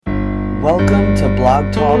Welcome to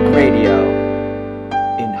Blog Talk Radio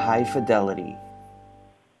in high fidelity.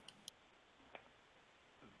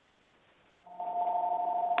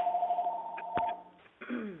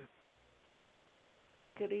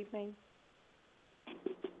 Good evening.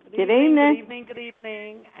 Good evening. Good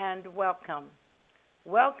evening, and welcome.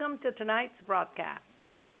 Welcome to tonight's broadcast.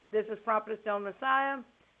 This is Prophetess Del Messiah,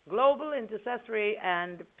 Global Intercessory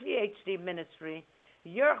and PhD Ministry,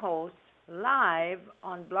 your host, live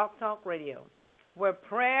on Blog Talk Radio, where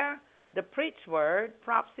prayer, the preached word,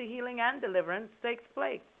 prophecy, healing, and deliverance takes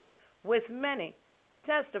place, with many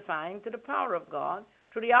testifying to the power of God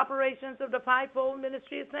through the operations of the fivefold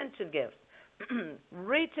ministry ascension gifts,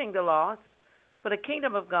 reaching the lost for the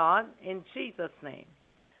kingdom of God in Jesus' name.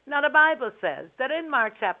 Now the Bible says that in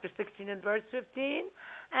Mark chapter 16 and verse 15,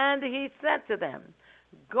 and he said to them,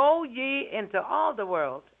 "Go ye into all the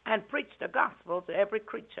world and preach the gospel to every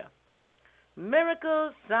creature."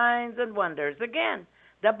 Miracles, signs, and wonders. Again,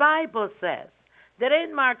 the Bible says that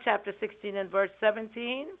in Mark chapter 16 and verse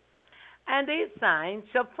 17, and these signs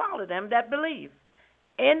shall follow them that believe.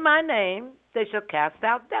 In my name they shall cast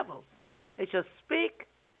out devils. They shall speak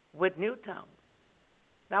with new tongues.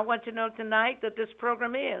 Now I want you to know tonight that this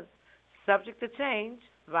program is subject to change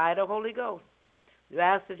via the Holy Ghost. You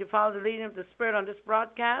ask that you follow the leading of the Spirit on this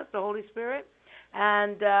broadcast, the Holy Spirit,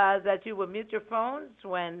 and that you will mute your phones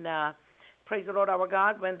when praise the Lord our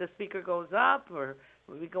God, when the speaker goes up or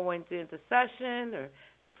we go into intercession, or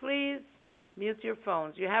please mute your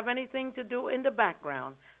phones. You have anything to do in the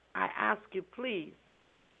background, I ask you please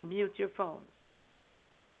mute your phones.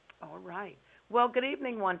 All right. Well, good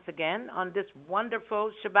evening once again on this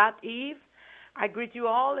wonderful Shabbat Eve. I greet you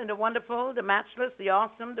all in the wonderful, the matchless, the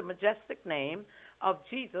awesome, the majestic name of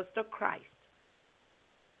Jesus the Christ,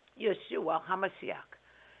 Yeshua HaMashiach.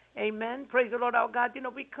 Amen. Praise the Lord our God. You know,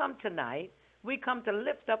 we come tonight. We come to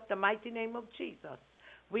lift up the mighty name of Jesus.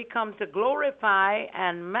 We come to glorify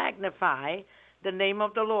and magnify the name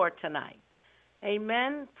of the Lord tonight.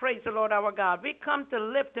 Amen. Praise the Lord our God. We come to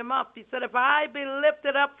lift him up. He said, if I be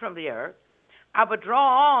lifted up from the earth, I will draw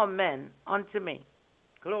all men unto me.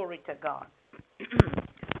 Glory to God.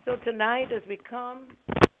 So tonight as we come,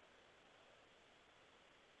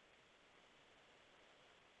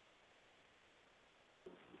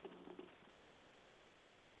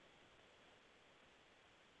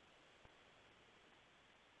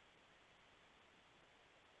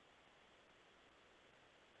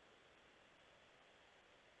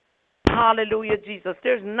 hallelujah, Jesus.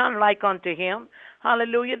 There's none like unto him.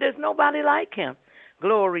 Hallelujah. There's nobody like him.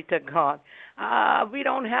 Glory to God. We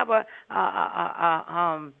don't have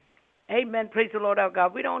amen. Praise the Lord our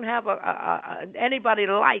God. We don't have anybody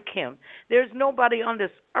like him. There's nobody on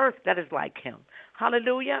this earth that is like him.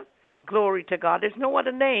 Hallelujah. Glory to God. There's no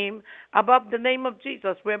other name above the name of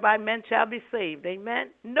Jesus whereby men shall be saved.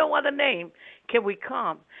 Amen. No other name can we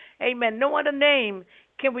come. Amen. No other name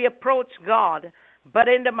can we approach God but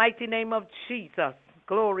in the mighty name of Jesus.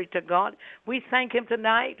 Glory to God. We thank him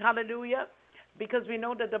tonight. Hallelujah. Because we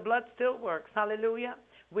know that the blood still works. Hallelujah.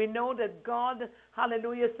 We know that God,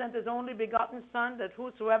 hallelujah, sent his only begotten Son, that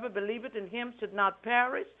whosoever believeth in him should not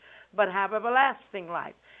perish, but have everlasting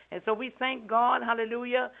life. And so we thank God,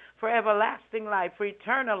 hallelujah, for everlasting life, for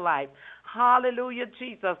eternal life. Hallelujah,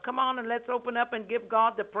 Jesus. Come on and let's open up and give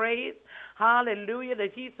God the praise. Hallelujah,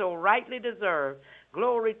 that he so rightly deserves.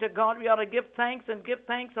 Glory to God. We ought to give thanks and give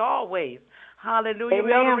thanks always. Hallelujah. Amen.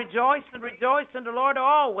 We ought to rejoice in the Lord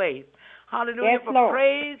always. Hallelujah. Yes, for Lord.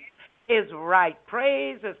 praise is right.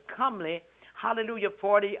 Praise is comely. Hallelujah.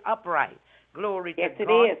 For the upright. Glory yes, to it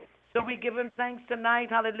God. is. So we give him thanks tonight.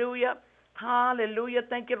 Hallelujah. Hallelujah.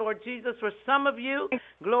 Thank you, Lord Jesus. For some of you,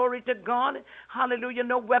 glory to God. Hallelujah.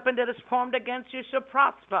 No weapon that is formed against you shall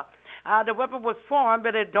prosper. The weapon was formed,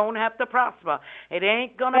 but it don't have to prosper. It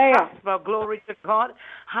ain't going to prosper. Glory to God.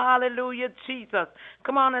 Hallelujah, Jesus.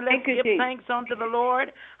 Come on and let's give thanks unto the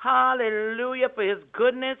Lord. Hallelujah for his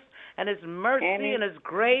goodness and his mercy and his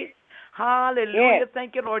grace. Hallelujah. Yes.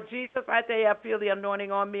 Thank you, Lord Jesus. I tell you, I feel the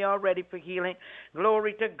anointing on me already for healing.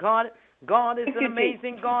 Glory to God. God is an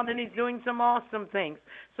amazing God, and he's doing some awesome things.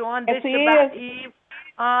 So on this Shabbat Eve,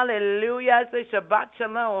 hallelujah, I say Shabbat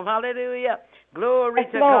Shalom. Hallelujah. Glory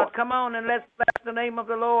to God. Come on and let's bless the name of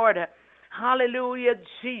the Lord. Hallelujah,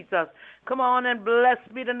 Jesus. Come on and bless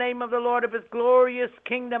be the name of the Lord of his glorious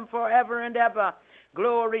kingdom forever and ever.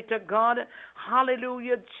 Glory to God.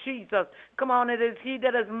 Hallelujah, Jesus. Come on, it is he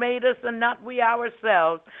that has made us and not we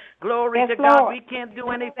ourselves. Glory to God. We can't do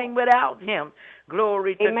anything without him.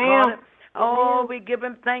 Glory to God. Oh, we give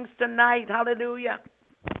him thanks tonight. Hallelujah.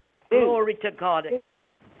 Glory to God.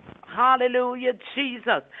 Hallelujah,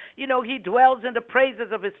 Jesus. You know, he dwells in the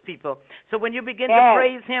praises of his people. So when you begin to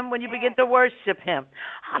praise him, when you begin to worship him,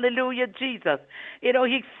 hallelujah, Jesus. You know,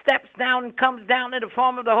 he steps down and comes down in the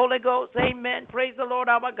form of the Holy Ghost. Amen. Praise the Lord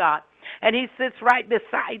our God. And he sits right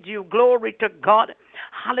beside you. Glory to God.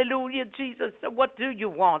 Hallelujah, Jesus. So what do you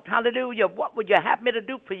want? Hallelujah. What would you have me to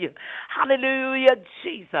do for you? Hallelujah,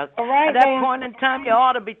 Jesus. All right, at that point in time, you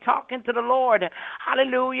ought to be talking to the Lord.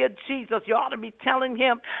 Hallelujah, Jesus. You ought to be telling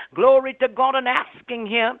him, glory to God, and asking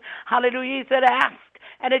him. Hallelujah. He said, ask,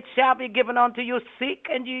 and it shall be given unto you. Seek,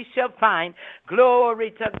 and ye shall find.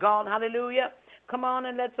 Glory to God. Hallelujah. Come on,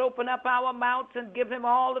 and let's open up our mouths and give him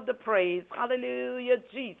all of the praise. Hallelujah,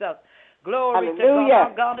 Jesus. Glory to God.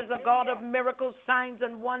 Our God is a God of miracles, signs,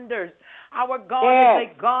 and wonders. Our God is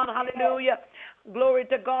a God, hallelujah. Glory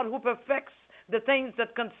to God, who perfects the things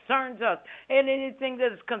that concerns us. And anything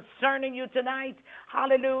that is concerning you tonight,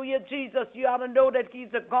 hallelujah, Jesus, you ought to know that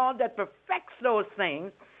he's a God that perfects those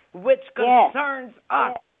things which concerns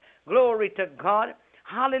us. Glory to God.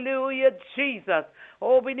 Hallelujah, Jesus.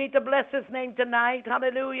 Oh, we need to bless his name tonight.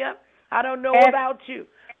 Hallelujah. I don't know about you.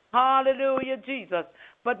 Hallelujah, Jesus.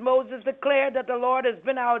 But Moses declared that the Lord has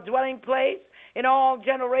been our dwelling place in all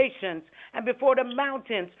generations, and before the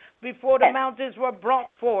mountains were brought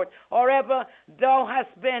forth, or ever thou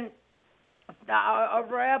hast been,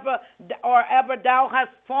 or ever thou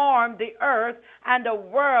hast formed the earth and the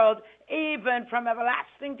world, even from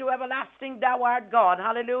everlasting to everlasting, thou art God.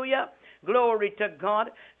 Hallelujah. Glory to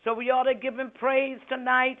God. So we ought to give him praise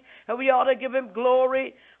tonight, and we ought to give him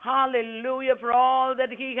glory. Hallelujah, for all that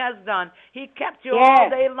he has done. He kept you all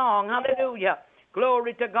day long. Hallelujah.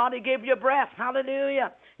 Glory to God. He gave you breath.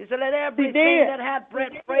 Hallelujah. He said, let everything that hath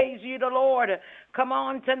breath praise you, the Lord. Come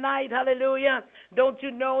on tonight. Hallelujah. Don't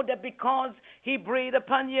you know that because he breathed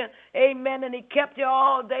upon you, amen, and he kept you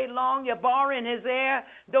all day long, you're borrowing his air.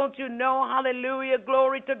 Don't you know, hallelujah,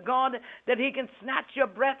 glory to God, that he can snatch your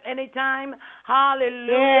breath anytime?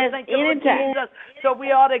 Hallelujah. Thank you, Lord Jesus. So we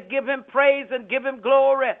ought to give him praise and give him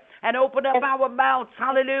glory and open up our mouths.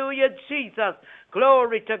 Hallelujah, Jesus.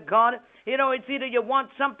 Glory to God. You know, it's either you want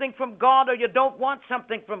something from God or you don't want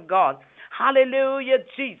something from God. Hallelujah,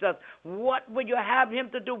 Jesus. What will you have him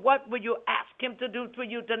to do? What will you ask him to do for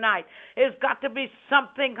you tonight? It's got to be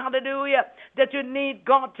something, hallelujah, that you need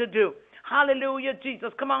God to do. Hallelujah,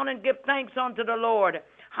 Jesus. Come on and give thanks unto the Lord.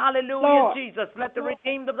 Hallelujah, Jesus. Let the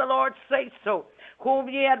redeemed of the Lord say so, whom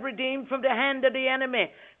ye had redeemed from the hand of the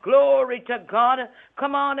enemy. Glory to God.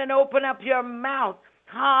 Come on and open up your mouth.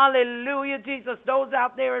 Hallelujah, Jesus. Those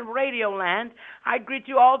out there in Radio Land, I greet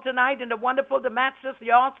you all tonight in the wonderful, the matchless,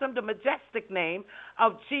 the awesome, the majestic name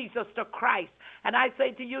of Jesus the Christ. And I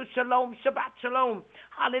say to you, shalom, Shabbat shalom.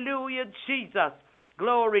 Hallelujah, Jesus.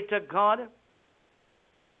 Glory to God.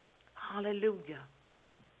 Hallelujah.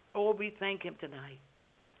 Oh, we thank him tonight.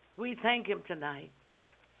 We thank him tonight.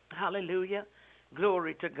 Hallelujah.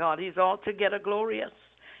 Glory to God. He's altogether glorious.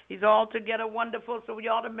 He's altogether wonderful, so we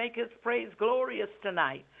ought to make his praise glorious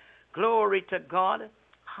tonight. Glory to God.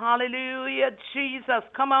 Hallelujah, Jesus.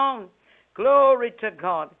 Come on. Glory to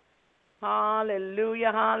God.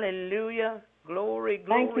 Hallelujah, hallelujah. Glory,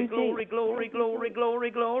 glory, glory, glory, glory,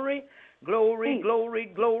 glory, glory. Glory,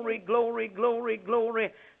 glory, glory, glory, glory,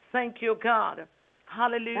 glory. Thank you, God.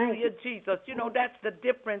 Hallelujah, Jesus. You know, that's the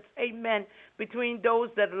difference, amen, between those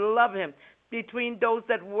that love him, between those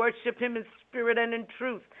that worship him in spirit and in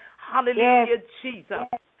truth. Hallelujah, Jesus.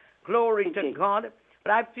 Glory to God.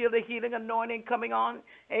 But I feel the healing anointing coming on.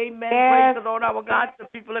 Amen. Praise the Lord our God. The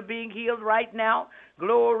people are being healed right now.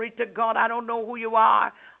 Glory to God. I don't know who you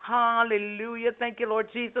are. Hallelujah. Thank you, Lord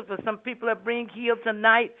Jesus. For some people are being healed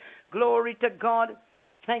tonight. Glory to God.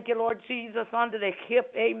 Thank you, Lord Jesus, under the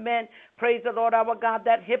hip, amen. Praise the Lord our God,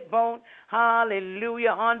 that hip bone,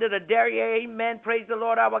 hallelujah, under the derriere, amen. Praise the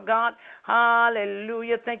Lord our God,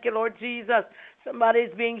 hallelujah. Thank you, Lord Jesus.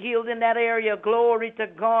 Somebody's being healed in that area. Glory to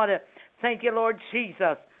God. Thank you, Lord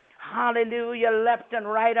Jesus. Hallelujah. Left and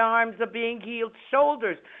right arms are being healed.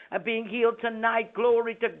 Shoulders are being healed tonight.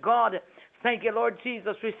 Glory to God. Thank you, Lord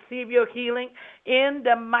Jesus. Receive your healing in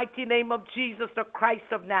the mighty name of Jesus, the Christ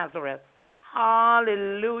of Nazareth.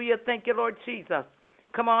 Hallelujah. Thank you, Lord Jesus.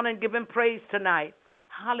 Come on and give him praise tonight.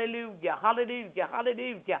 Hallelujah. Hallelujah.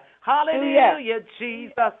 Hallelujah. Hallelujah,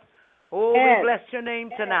 Jesus. Oh, we bless your name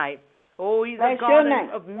tonight. Oh, he's a God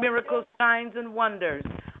of miracles, signs, and wonders.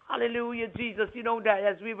 Hallelujah, Jesus. You know that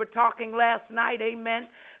as we were talking last night, amen,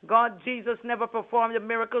 God, Jesus never performed a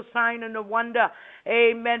miracle, sign, and a wonder,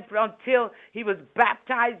 amen, until he was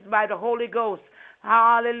baptized by the Holy Ghost.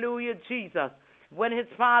 Hallelujah, Jesus. When his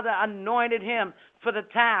Father anointed him for the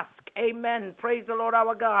task. Amen. Praise the Lord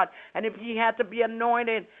our God. And if he had to be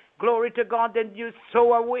anointed, Glory to God, then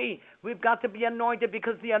so are we. We've got to be anointed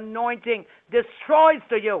because the anointing destroys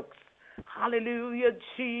the yokes. Hallelujah,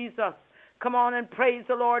 Jesus. Come on and praise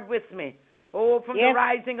the Lord with me. Oh, from the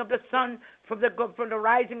rising of the sun, from the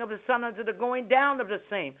rising of the sun unto the going down of the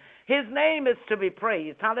same. His name is to be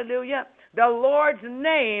praised. Hallelujah. The Lord's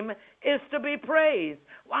name is to be praised.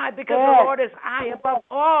 Why? Because the Lord is high above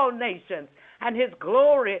all nations, and his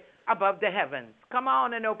glory above the heavens. Come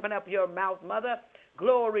on and open up your mouth, Mother.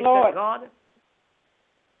 Glory to God.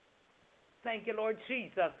 Thank you, Lord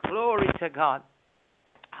Jesus. Glory to God.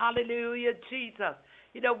 Hallelujah, Jesus.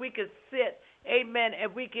 You know, we could sit, amen,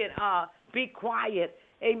 and we can be quiet.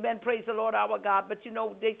 Amen. Praise the Lord our God. But, you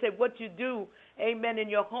know, they say what you do, amen, in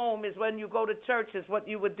your home is when you go to church is what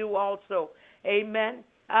you would do also. Amen.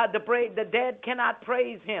 The dead cannot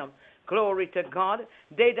praise him. Glory to God.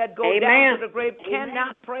 They that go down to the grave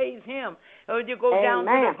cannot praise him. When you go down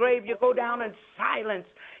to the grave, you go down in silence.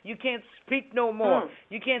 You can't speak no more.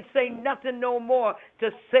 You can't say nothing no more to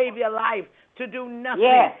save your life, to do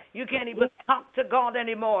nothing. You can't even talk to God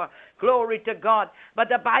anymore. Glory to God. But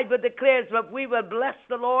the Bible declares that we will bless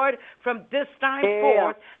the Lord from this time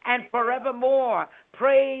forth and forevermore.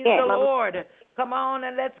 Praise the Lord. Come on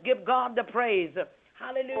and let's give God the praise.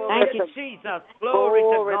 Hallelujah. Thank you, Jesus. Glory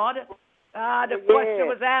to God. The question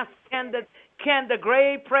was asked, can the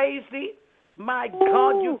grave praise thee? My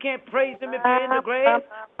God, you can't praise him if you're in the grave.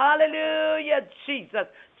 Hallelujah, Jesus.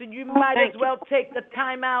 So you might as well take the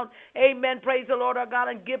time out. Amen. Praise the Lord our God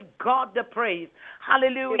and give God the praise.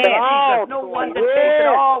 Hallelujah, Jesus. No one that takes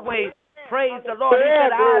it always. Praise the Lord. He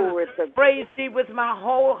said, I will praise thee with my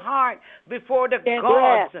whole heart before the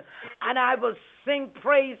gods, and I will sing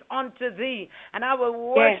praise unto thee, and I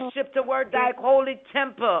will worship toward thy holy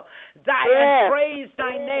temple, and praise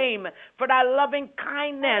thy name for thy loving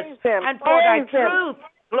kindness and for thy truth.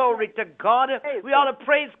 Glory to God. We ought to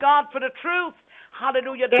praise God for the truth.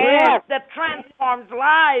 Hallelujah. The truth that transforms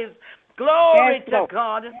lives. Glory to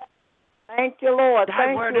God. Thank you, Lord.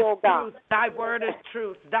 Thy word is truth. Thy word is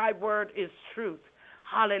truth. Thy word is truth.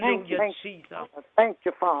 Hallelujah, Jesus. Thank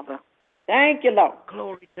you, Father. Thank you, Lord.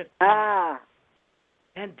 Glory to God.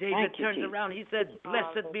 And David turns around. He said,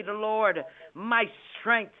 blessed be the Lord, my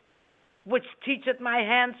strength, which teacheth my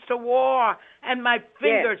hands to war and my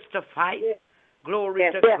fingers to fight. Glory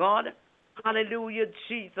to God. Hallelujah,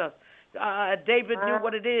 Jesus. David knew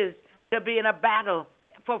what it is to be in a battle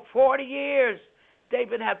for 40 years.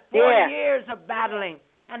 David had 40 years of battling,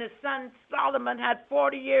 and his son Solomon had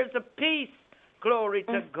 40 years of peace. Glory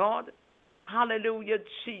to God. Hallelujah,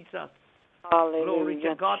 Jesus. Hallelujah, glory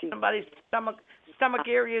to God. Jesus. Somebody's stomach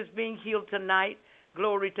area is being healed tonight.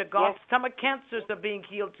 Glory to God. Stomach cancers are being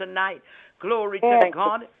healed tonight. Glory to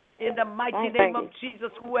God. In the mighty name of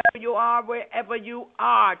Jesus, whoever you are, wherever you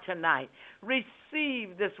are tonight,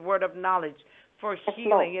 receive this word of knowledge for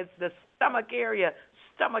healing. It's the stomach area.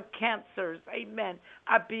 Stomach cancers, amen,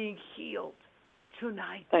 are being healed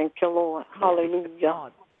tonight. Thank you, Lord.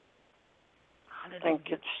 Hallelujah. Hallelujah, Thank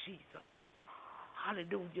you, Jesus.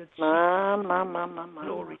 Hallelujah, Jesus. My.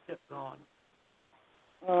 Glory to God.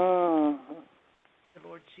 Mm. The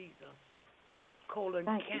Lord Jesus. Colon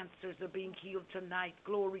cancers are being healed tonight.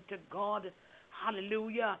 Glory to God.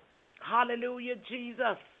 Hallelujah. Hallelujah,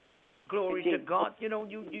 Jesus. Glory to God. You know,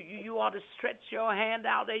 you ought to stretch your hand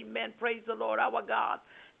out. Amen. Praise the Lord our God.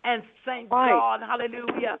 And thank God.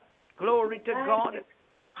 Hallelujah. Glory to God.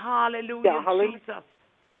 Hallelujah, Jesus.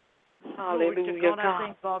 Hallelujah, Glory to God. God. I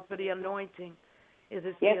thank God for the anointing. It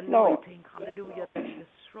is the anointing, hallelujah, that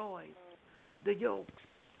destroys the yokes.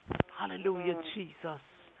 Hallelujah, Jesus.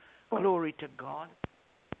 Glory to God.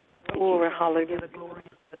 Glory, hallelujah. Glorious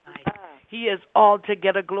tonight. He is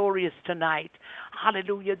altogether glorious tonight.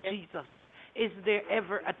 Hallelujah, Jesus. Is there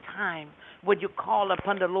ever a time when you call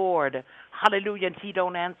upon the Lord, hallelujah, and he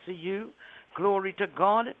don't answer you? Glory to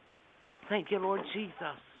God. Thank you, Lord Jesus.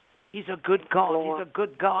 He's a good God. He's a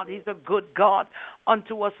good God. He's a good God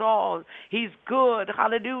unto us all. He's good.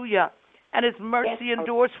 Hallelujah. And his mercy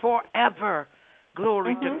endures forever.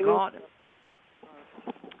 Glory to God.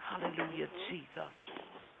 Hallelujah, Jesus.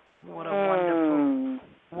 What a wonderful,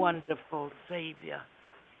 wonderful Savior.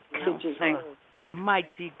 Counselor,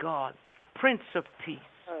 mighty God, Prince of Peace.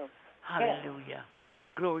 Hallelujah.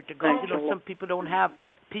 Glory to God. You know, some people don't have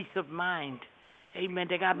peace of mind. Amen.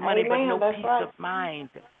 They got money but no peace of mind.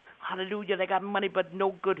 Hallelujah. They got money but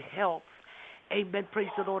no good health. Amen. Praise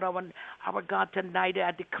the Lord, our God. Tonight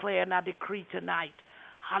I declare and I decree tonight,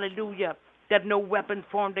 hallelujah, that no weapon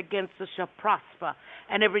formed against us shall prosper,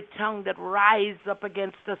 and every tongue that rise up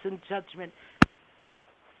against us in judgment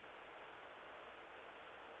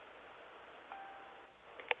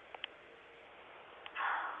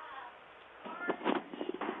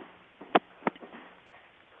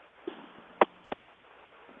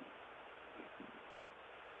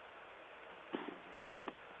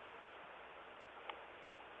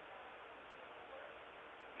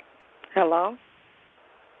Hello?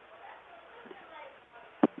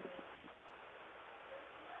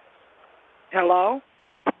 Hello?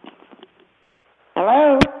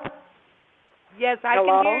 Hello? Yes, I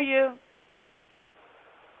Hello? can hear you.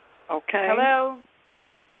 Okay. Hello?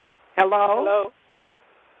 Hello? Hello?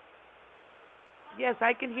 Yes,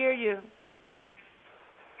 I can hear you.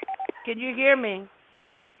 Can you hear me?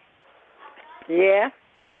 Yes.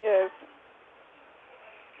 Yes.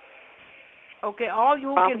 Okay, all you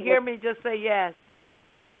who can hear me, just say yes.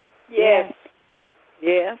 Yes.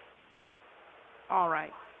 Yes. All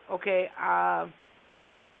right. Okay,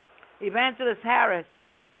 Evangelist Harris,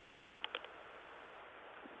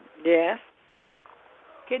 Yes.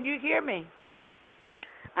 can you hear me?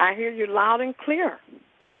 I hear you loud and clear.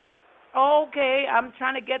 Okay, I'm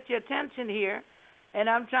trying to get your attention here, and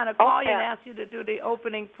I'm trying to call you and Okay. ask you to do the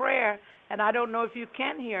opening prayer, and I don't know if you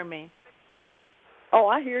can hear me. Oh,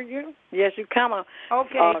 I hear you. Yes, you kind of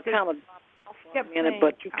Okay, kind of dropped off for a kept minute, saying,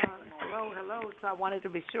 but you can. hello, hello, so I wanted to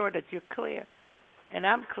be sure that you're clear, and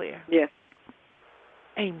I'm clear. Yes.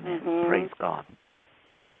 Amen. Mhm. Praise God.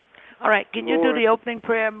 All right, can you do Lord. the opening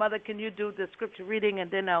prayer, Mother? Can you do the scripture reading, and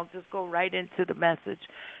then I'll just go right into the message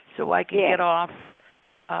so I can Yes. get off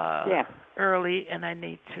Yes. early, and I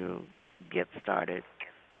need to get started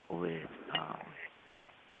with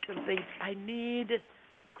some things I need.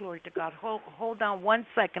 Glory to God. Hold on 1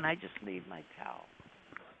 second. I just need my towel.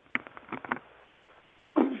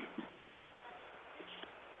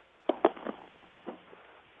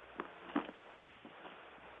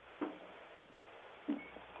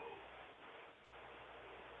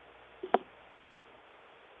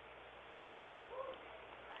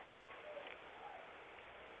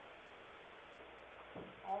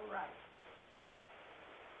 All right.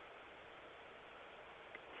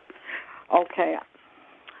 Okay.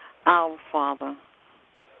 Our Father,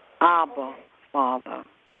 Abba, Father,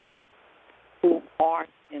 who art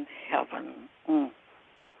in heaven,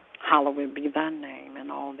 hallowed be thy name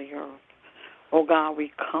in all the earth. Oh God,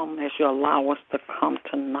 we come as you allow us to come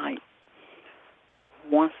tonight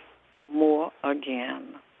once more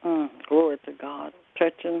again. Glory to God.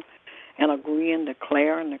 Touching and agreeing,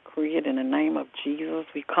 declare and decree it in the name of Jesus.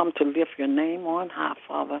 We come to lift your name on high,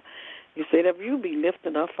 Father. You said if you be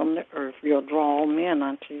lifted up from the earth, you'll draw all men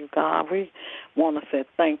unto you, God. We want to say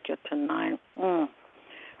thank you tonight.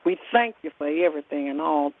 We thank you for everything and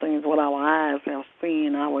all things, what our eyes have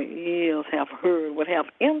seen, our ears have heard, what have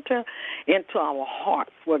entered into our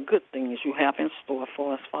hearts, what good things you have in store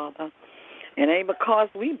for us, Father. It ain't because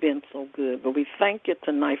we've been so good, but we thank you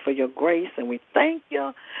tonight for your grace, and we thank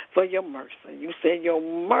you for your mercy. You said your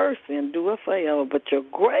mercy endure forever, but your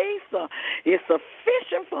grace is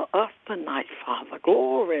sufficient for us tonight, Father.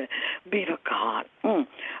 Glory be to God.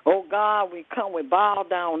 Oh, God, we come with bowed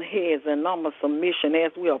down heads and number submission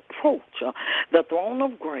as we approach the throne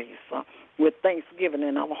of grace with thanksgiving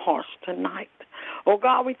in our hearts tonight. Oh,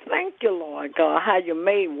 God, we thank you, Lord, God, how you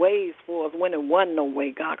made ways for us when it wasn't no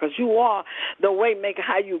way, God, because you are the way maker,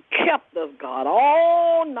 how you kept us, God,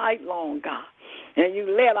 all night long, God. And you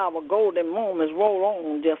let our golden moments roll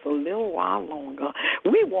on just a little while longer.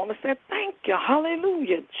 We want to say thank you,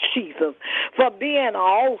 hallelujah, Jesus, for being an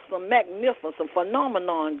awesome, magnificent,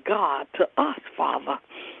 phenomenon, God, to us, Father.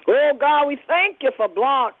 Oh, God, we thank you for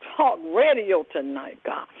Blog Talk Radio tonight,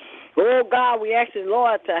 God. Oh, God, we ask you,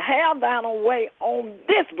 Lord, to have thine own way on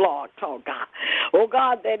this Blog Talk, God. Oh,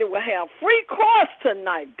 God, that it will have free course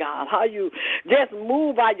tonight, God. How you just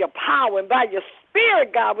move by your power and by your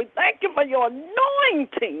Spirit, God. We thank you for your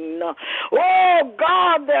anointing. Oh,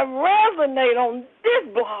 God, that resonate on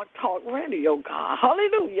this Blog Talk Radio, God.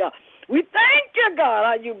 Hallelujah. We thank you, God,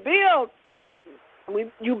 how you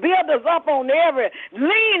you build us up on every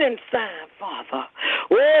leaning side, Father.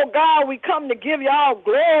 Oh, God, we come to give you all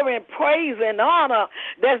glory and praise and honor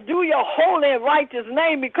that's due your holy and righteous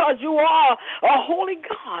name because you are a holy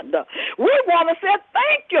God. We want to say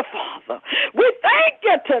thank you, Father. We thank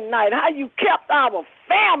you tonight how you kept our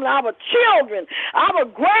family, our children, our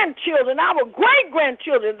grandchildren, our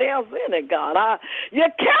great-grandchildren. There's in it, God. You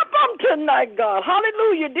kept them tonight, God.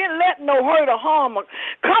 Hallelujah. Didn't let no hurt or harm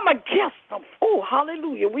come against them. Oh,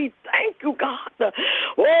 hallelujah. We thank you, God.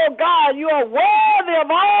 Oh, God, you are worthy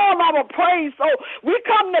of all our praise. So we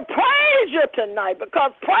come to praise you tonight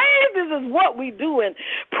because praises is what we do and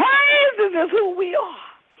praises is who we are.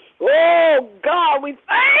 Oh, God, we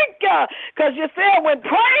thank you because you said when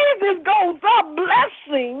praises goes up,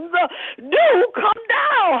 blessings do come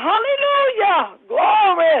down. now. Hallelujah.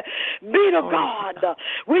 Glory be to God.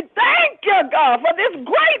 We thank you, God, for this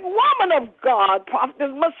great woman of God,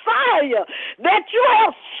 Prophetess Messiah, that you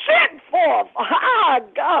have sent forth. Ah,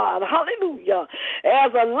 God. Hallelujah.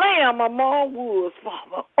 As a lamb among wolves,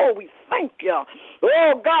 Father. Oh, we thank you.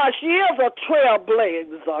 Oh, God, she is a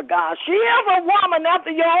trailblazer, God. She is a woman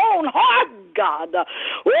after your own heart, God.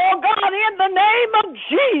 Oh, God, in the name of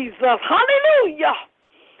Jesus. Hallelujah.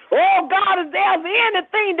 Oh, God, if there's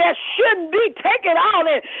anything that shouldn't be, take it out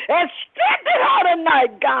and strengthen her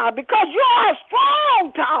tonight, God, because you're a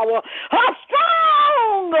strong tower, her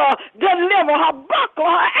strong deliverer, her buckler,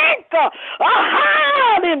 her anchor, a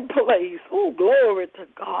hiding place. Oh, glory to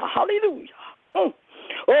God. Hallelujah. Oh,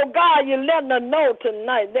 God, you're letting her know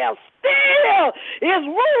tonight there still is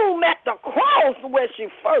room at the cross where she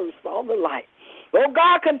first saw the light. Oh,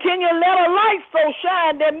 God, continue to let her light so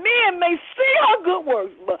shine that men may see her good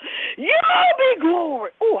works. But you be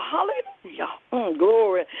glory. Oh, hallelujah.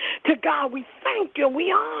 Glory to God. We thank you.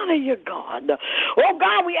 We honor you, God. Oh,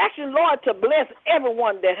 God, we ask you, Lord, to bless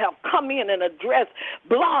everyone that have come in and addressed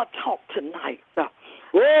Blog Talk tonight.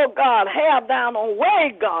 Oh, God, have down on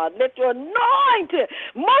way, God. Let your anointing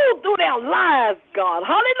move through their lives, God.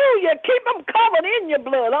 Hallelujah. Keep them covered in your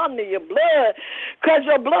blood, under your blood, because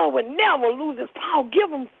your blood will never lose its power.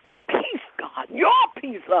 Give them peace, God, your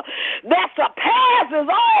peace that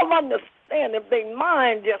surpasses all understanding. If they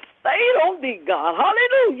mind just stayed on thee, God.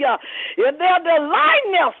 Hallelujah. If they're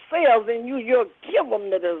delighting themselves in you, you'll give them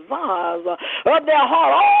the desires of their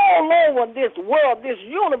heart all over this world, this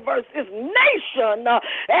universe, this nation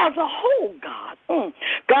as a whole, God.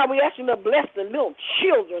 God, we ask you to bless the little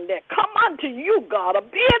children that come unto you, God.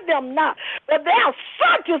 Abid them not, that they are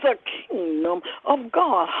such as a kingdom of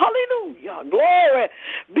God. Hallelujah. Glory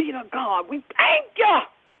be to God. We thank you.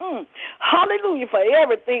 Hallelujah for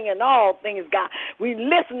everything and all things, God. We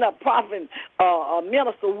listen to Prophet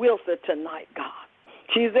Minister Wilson tonight, God.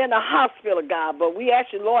 She's in the hospital, God, but we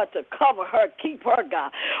ask you, Lord, to cover her, keep her,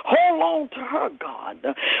 God. Hold on to her, God.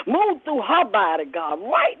 Move through her body, God,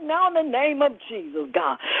 right now in the name of Jesus,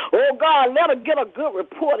 God. Oh, God, let her get a good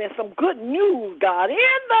report and some good news, God,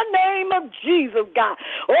 in the name of Jesus, God.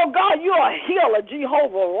 Oh, God, you are a healer,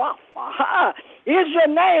 Jehovah Rapha. Is your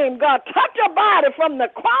name, God. Touch your body from the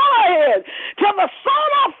crown of her head to the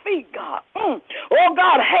sole of her feet, God. Oh,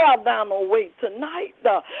 God, have thine own way tonight.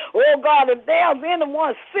 Oh, God, if there's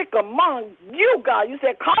anyone sick among you, God, you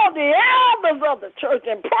said call the elders of the church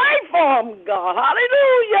and pray for them, God.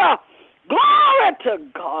 Hallelujah. Glory to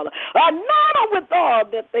God. Anoint them with all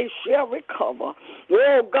that they shall recover.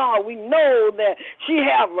 Oh, God, we know that she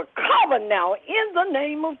have recovered now in the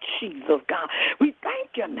name of Jesus, God. We thank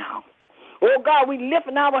you now. Oh, God, we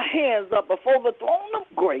lifting our hands up before the throne of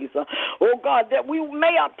grace. Oh, God, that we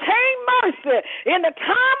may obtain mercy in the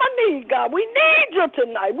time of need, God. We need you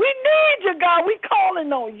tonight. We need you, God. We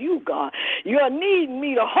calling on you, God. You need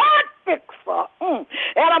me, the heart fixer and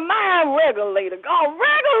a mind regulator. God,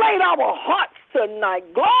 regulate our hearts tonight.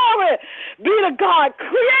 Glory be to God,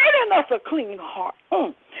 creating us a clean heart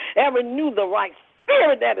and renew the right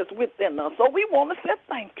spirit that is within us. So we want to say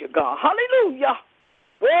thank you, God. Hallelujah.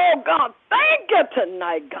 Oh, God, thank you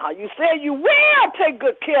tonight, God. You said you will take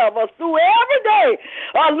good care of us through every day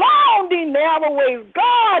along these narrow ways.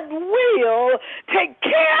 God will take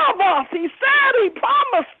care of us. He said he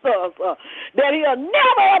promised us that he'll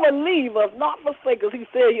never, ever leave us, not forsake us. He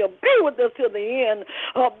said he'll be with us till the end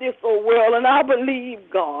of this old world, and I believe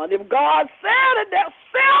God. If God said it, that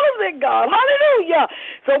settles it, God. Hallelujah.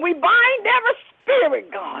 So we bind every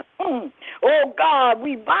spirit, God. Oh, God,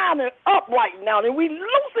 we bind it up right now, and we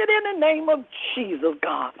loose it in the name of Jesus,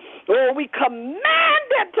 God. Oh, we command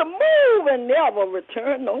it to move and never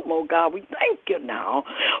return no more, God. We thank you now.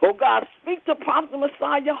 Oh, God, speak to Prophet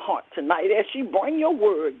Messiah's heart tonight as she bring your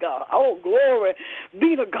word, God. Oh, glory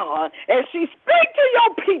be to God. As she speak to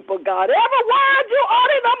your people, God, every word you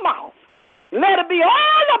utter in her mouth, let it be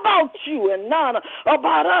all about you and none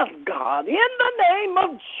about us, God. In the name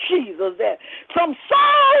of Jesus, that some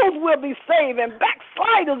souls will be saved and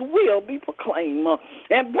backsliders will be proclaimed.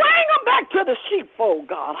 And bring them back to the sheepfold,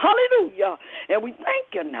 God. Hallelujah. And we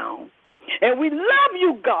thank you now. And we love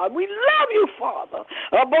you, God. We love you, Father.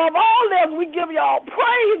 Above all else, we give you all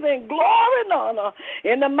praise and glory and honor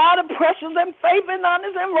in the mighty, precious, and faith and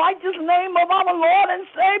honest and righteous name of our Lord and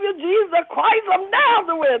Savior, Jesus Christ of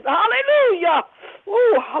Nazareth. Hallelujah.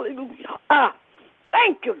 Oh, hallelujah.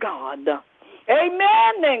 Thank you, God.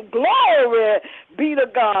 Amen and glory be to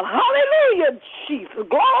God. Hallelujah, Jesus.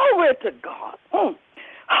 Glory to God.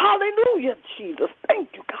 Hallelujah, Jesus. Thank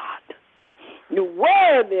you, God. You're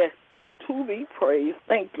worthy to be praised.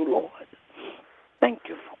 Thank you, Lord. Thank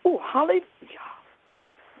you. Oh, hallelujah.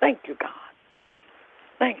 Thank you, God.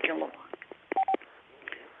 Thank you, Lord.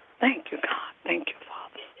 Thank you, God. Thank you,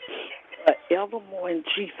 Father. Forevermore in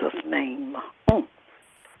Jesus' name.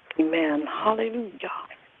 Amen. Hallelujah.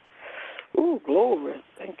 Oh, glory.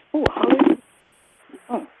 Thank you. Oh,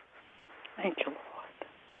 hallelujah. Thank you, Lord.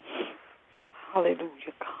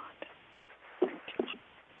 Hallelujah, God. Thank you.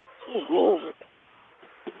 Oh, glory.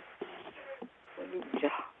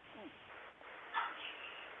 Hallelujah.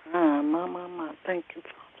 My. Thank you,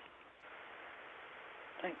 Father.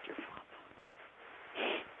 Thank you, Father.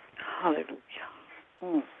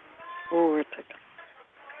 Hallelujah. Glory to God.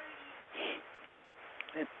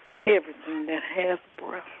 And everything that has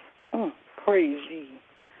breath, praise ye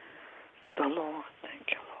the Lord. Thank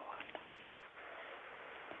you, Lord.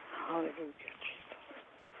 Hallelujah, Jesus.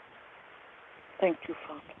 Thank you,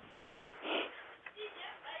 Father.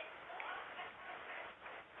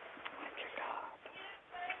 Thank you, God.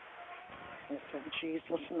 It's in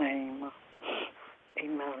Jesus' name.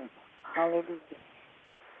 Amen. Hallelujah.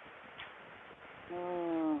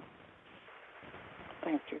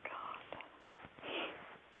 Thank you, God.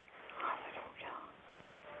 Hallelujah.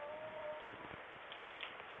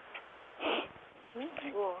 Thank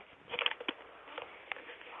you.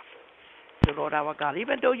 The Lord our God.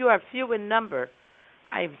 Even though you are few in number,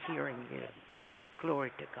 I am hearing you.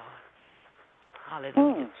 Glory to God.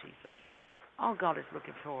 Hallelujah, Jesus. All God is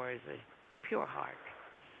looking for is a pure heart.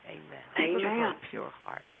 Amen. He's looking for a pure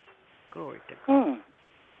heart. Glory to God.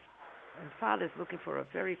 And Father is looking for a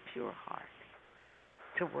very pure heart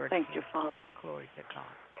toward Him. Thank you, Father. Glory to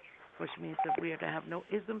God. Which means that we are to have no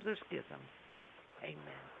isms or schisms.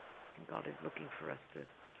 Amen. And God is looking for us to,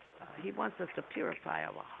 He wants us to purify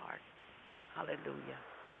our heart. Hallelujah.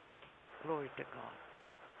 Glory to God.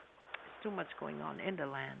 There's too much going on in the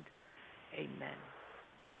land. Amen.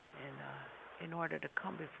 And in order to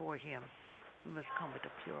come before Him, we must come with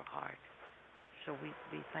a pure heart. So we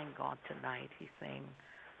thank God tonight. He's saying,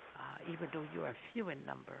 even though you are few in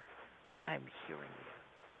number, I'm hearing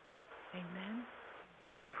you. Amen.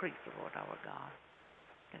 Praise the Lord our God.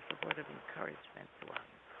 It's a word of encouragement to us.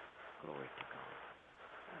 Glory to God.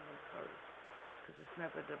 I'm encouraged because it's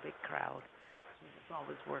never the big crowd. It's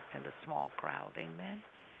always worked in the small crowd. Amen.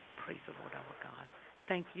 Praise the Lord our God.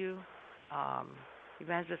 Thank you,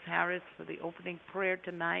 Evangelist Harris, for the opening prayer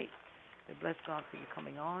tonight. We bless God for you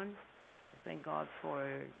coming on. Thank God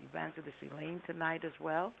for Evangelist Elaine tonight as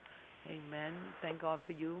well. Amen. Thank God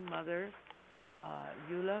for you, Mother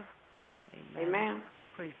Eula. Amen. Amen.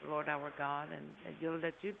 Praise the Lord our God. And you'll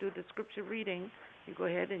let you do the scripture reading. You go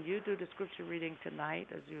ahead and you do the scripture reading tonight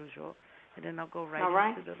as usual. And then I'll go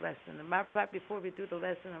right into the lesson. As a matter of fact, before we do the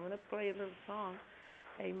lesson, I'm going to play a little song.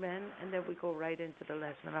 Amen. And then we go right into the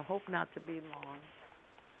lesson. I hope not to be long.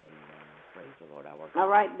 Amen. Praise the Lord our God. All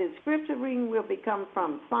right. The scripture reading will become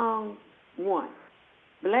from Psalm 1.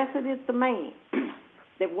 Blessed is the man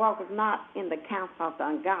that walketh not in the counsel of the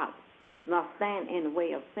ungodly, nor stand in the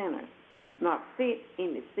way of sinners, nor sit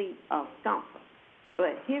in the seat of scoffers.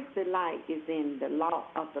 But his delight is in the law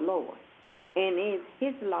of the Lord, and in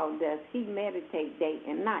his law does he meditate day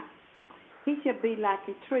and night. He shall be like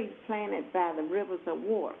a tree planted by the rivers of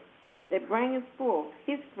water, that bringeth forth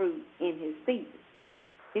his fruit in his season.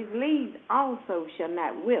 His leaves also shall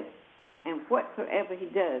not wither, and whatsoever he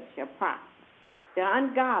does shall prosper. The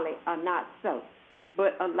ungodly are not so,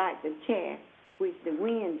 but are like the chaff which the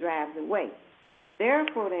wind drives away.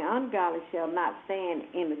 Therefore the ungodly shall not stand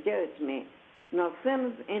in the judgment, nor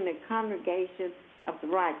sinners in the congregation of the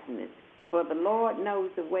righteousness. For the Lord knows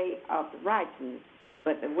the way of the righteousness,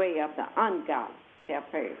 but the way of the ungodly shall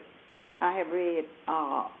perish. I have read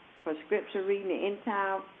for scripture reading the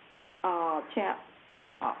entire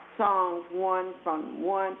Psalms 1 from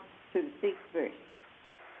 1 to the 6th verse.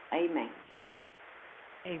 Amen.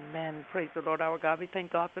 Amen. Praise the Lord our God. We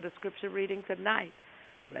thank God for the scripture reading tonight.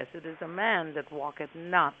 Blessed is a man that walketh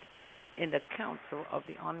not in the counsel of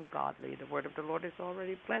the ungodly. The word of the Lord is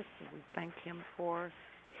already blessed, and we thank Him for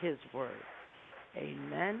His word.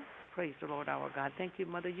 Amen. Praise the Lord our God. Thank you,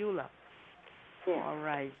 Mother Eula. Yeah. All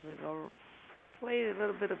right. We'll play a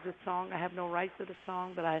little bit of the song. I have no rights to the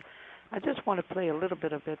song, but I just want to play a little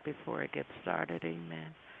bit of it before it gets started.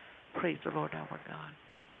 Amen. Praise the Lord our God.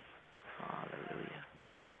 Hallelujah.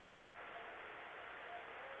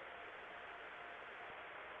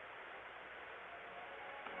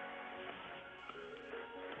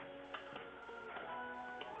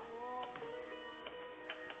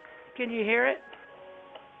 Can you hear it?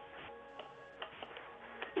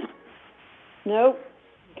 Nope.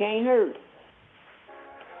 Can't hear it.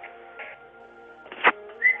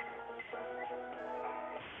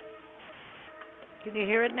 Can you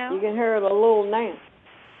hear it now? You can hear it a little now,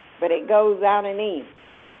 but it goes out and in.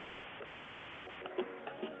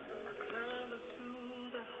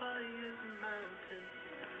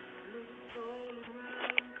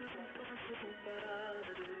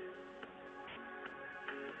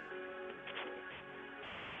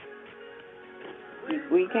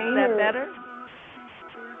 We can't hear Is that better?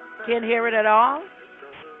 Can't hear it at all?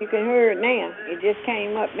 You can hear it now. It just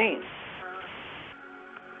came up now.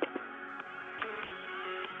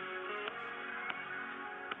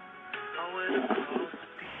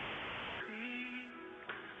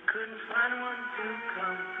 Couldn't find one to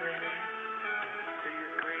compare to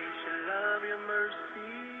your grace, your love, your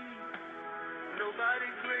mercy. Nobody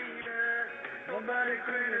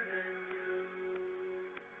greater than you.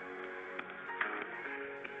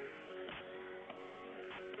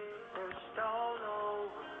 Searched all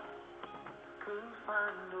over, couldn't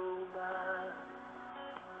find nobody.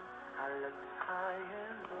 I looked high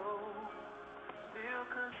and low, still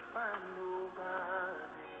couldn't find nobody.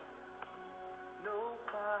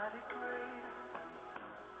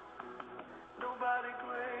 Nobody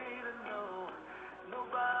greater, no,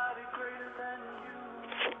 nobody greater than you.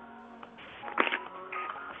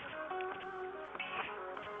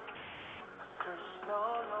 Searched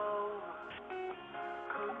all over,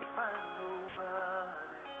 couldn't find nobody.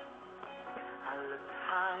 I looked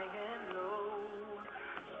high and low,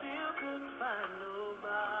 still couldn't find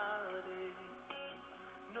nobody.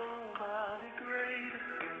 Nobody greater.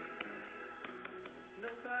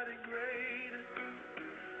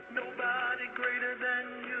 Nobody greater than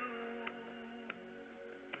you.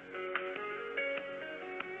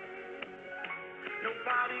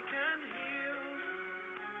 Nobody can heal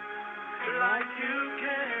like you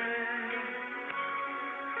can.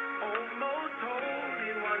 Oh, most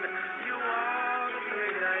holy one, you are the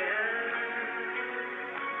great I am.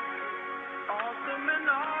 Awesome in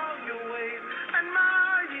all your ways, and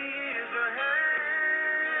mighty is your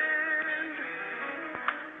hand.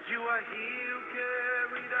 You are he who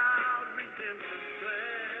carried out redemption's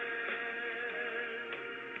plan.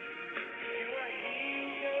 You are he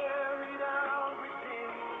who carried out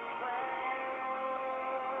redemption's plan.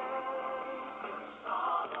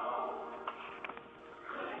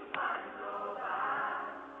 Couldn't find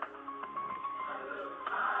nobody. I looked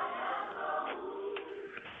high and low.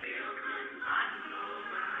 Still couldn't find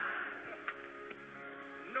nobody.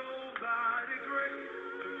 Nobody great.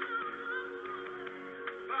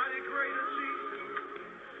 Nobody greater, Jesus.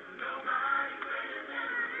 Nobody greater than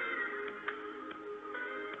you.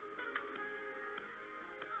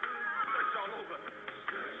 Search all over.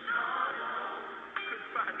 Couldn't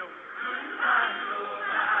find nobody.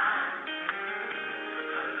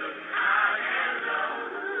 I looked high and low.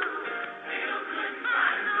 Still couldn't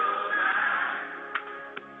find nobody.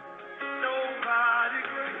 Nobody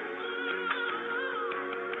great.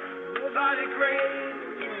 Nobody great.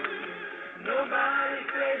 Nobody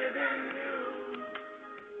greater than you.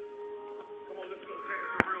 Come on, let's go dance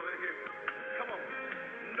for real in here. Come on.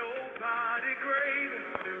 Nobody greater.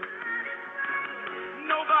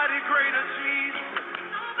 Nobody greater, Jesus.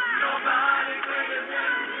 Nobody greater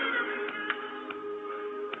than you.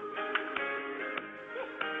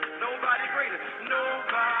 Nobody greater.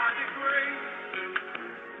 Nobody greater.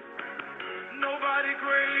 Nobody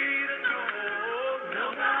greater. No.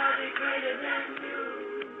 Nobody greater than you.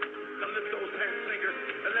 Now lift those hands, singers,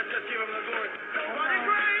 and let's just give him the glory. Nobody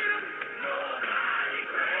greater. Nobody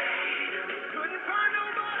greater. Couldn't find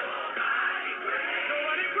nobody. Nobody greater.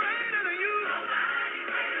 Nobody greater than you. Nobody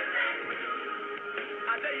greater than you.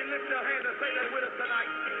 I dare you lift your hands and say that with us tonight.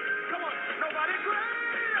 Come on. Nobody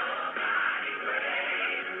greater. Nobody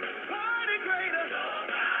greater. Nobody greater.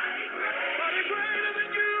 Nobody greater. Nobody greater than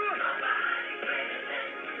you. Nobody greater than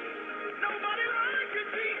you. Nobody like you,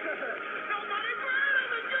 Jesus. Nobody greater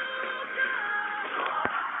than you, God.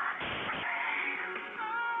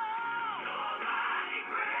 Nobody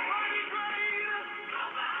greater.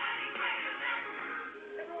 Nobody greater than you.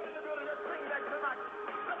 Everyone in the building, let's sing that tonight.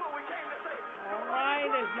 That's what we came to say. All right,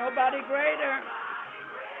 there's nobody greater.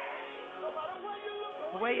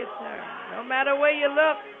 Where you turn. No matter where you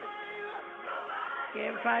look,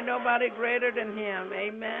 can't find nobody greater than him.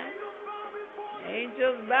 Amen.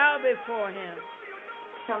 Angels bow before him.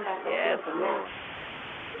 Come back up Yes, here for Lord. now.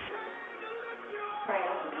 Pray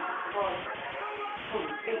over my voice.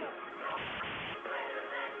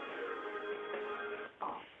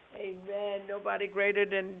 Amen. Nobody greater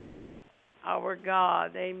than our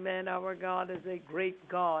God. Amen. Our God is a great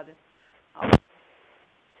God.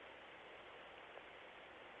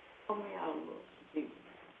 Pull me out a little, Jesus.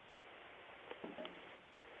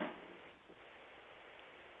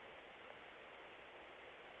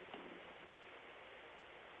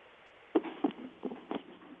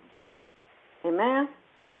 Amen?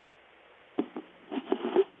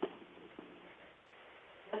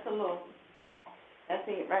 Just a little. That's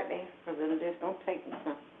it right there, because it'll just don't take me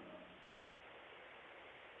some.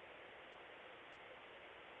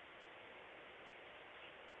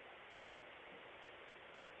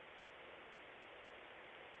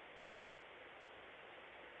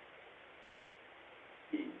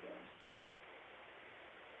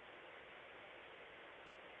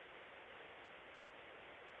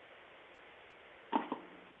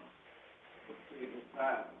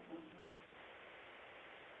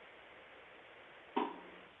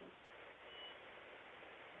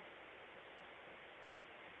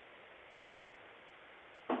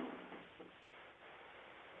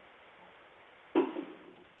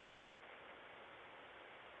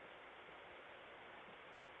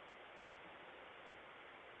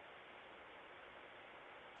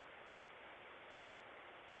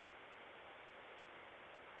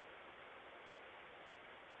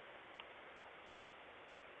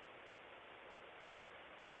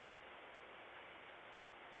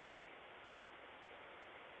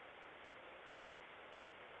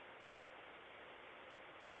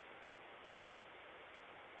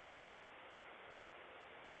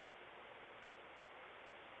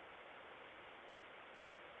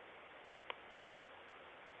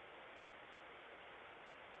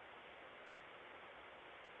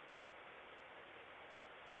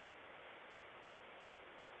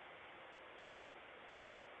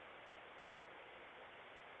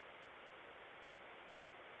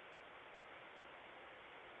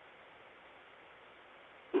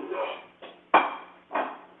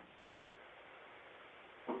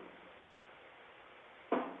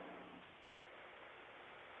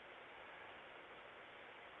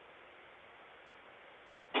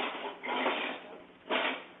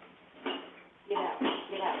 Get out.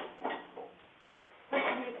 Get out. Put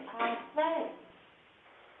it outside.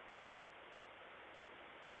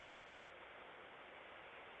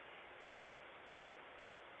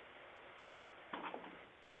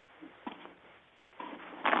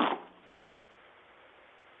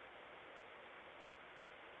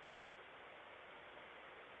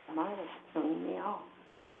 Might have turned me off.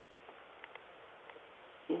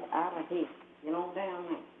 Get out of here. Get on down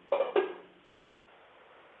there.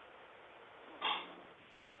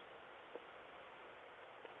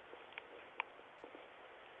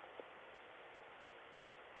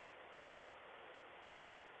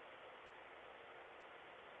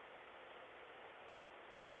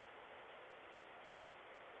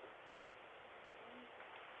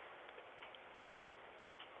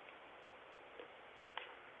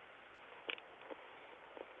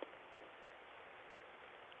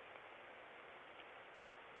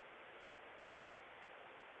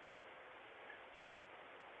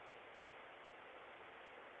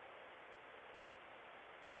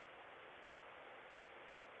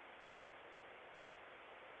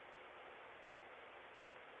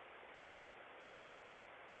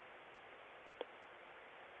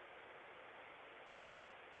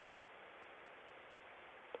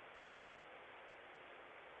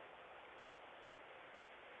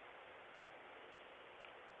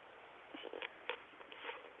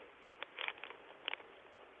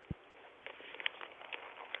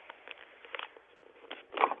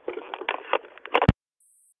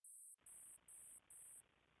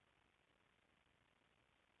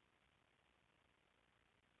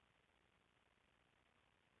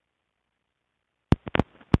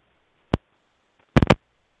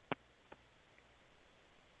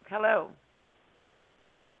 Hello.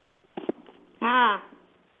 Hi.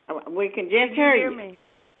 We can just Can you hear hear you. me?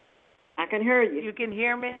 I can hear you. You can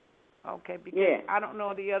hear me? Okay, because Yeah. I don't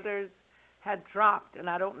know, the others had dropped, and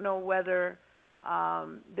I don't know whether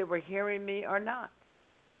they were hearing me or not.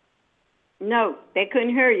 No, they couldn't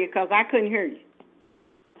hear you because I couldn't hear you.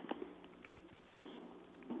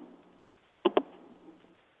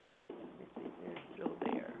 Let me see if they're still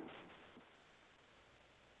there.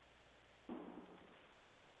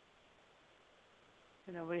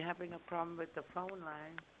 You know, we're having a problem with the phone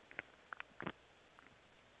line.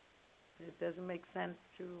 It doesn't make sense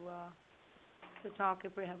to talk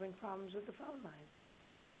if we're having problems with the phone line.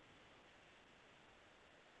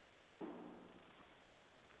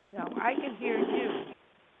 Now, I can hear you.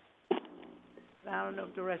 But I don't know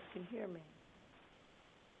if the rest can hear me.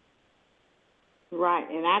 Right,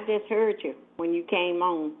 and I just heard you when you came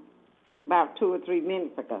on about 2 or 3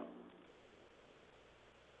 minutes ago.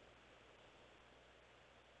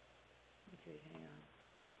 Okay, hang on.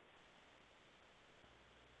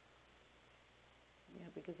 Yeah,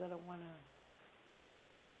 because I don't want to.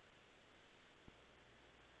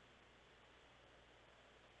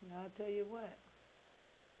 Now, I'll tell you what.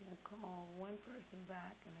 I call one person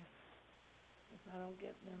back, and if I don't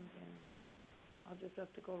get them, then I'll just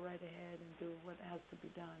have to go right ahead and do what has to be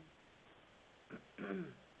done.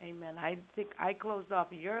 Amen. I think I closed off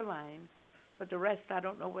your line, but the rest I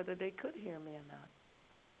don't know whether they could hear me or not.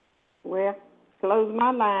 Well, close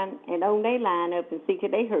my line and open their line up and see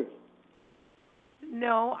if they heard you.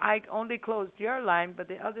 No, I only closed your line, but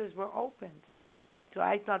the others were opened. So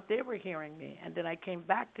I thought they were hearing me, and then I came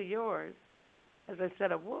back to yours, as I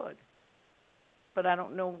said I would. But I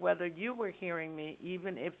don't know whether you were hearing me.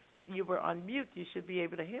 Even if you were on mute, you should be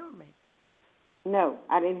able to hear me. No,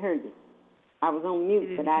 I didn't hear you. I was on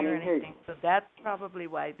mute, but I didn't hear you. So that's probably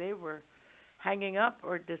why they were hanging up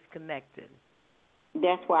or disconnected.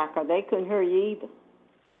 That's why, because they couldn't hear you either.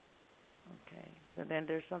 Okay. So then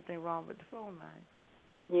there's something wrong with the phone line.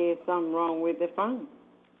 Yeah, something wrong with the phone.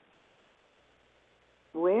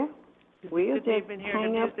 Well, we'll just didn't even hear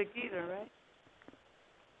hang the up. music either, right?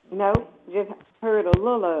 No, just heard a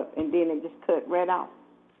little of, and then it just cut right off,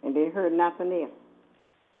 and then heard nothing else.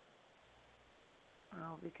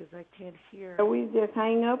 Oh, because I can't hear. So we just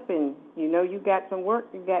hang up, and you got some work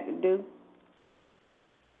you got to do.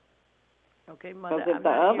 Okay, Mother. If I'm the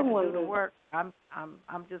not other here to ones do the is- work. I'm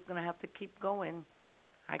just gonna have to keep going.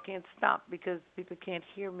 I can't stop because people can't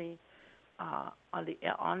hear me on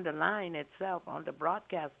the line itself, on the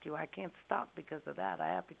broadcast queue. I can't stop because of that. I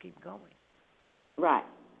have to keep going. Right.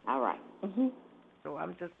 All right. So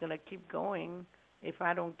I'm just gonna keep going if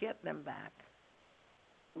I don't get them back.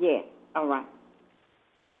 Yeah. All right.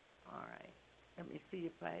 All right. Let me see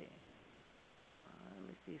if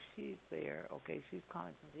she's there. Okay, she's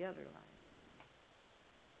calling from the other line.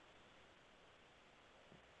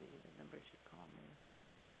 Let's see the number she called me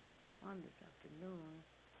on this afternoon.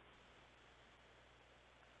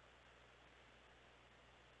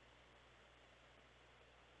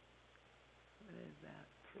 What is that?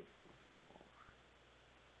 644.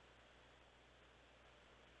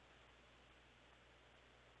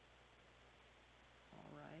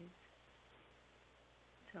 All right.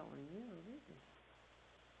 Telling you, this is.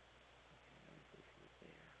 Okay, let me see if she's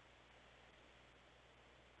there.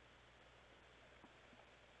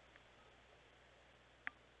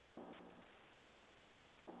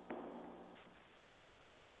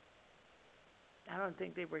 I don't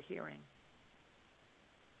think they were hearing.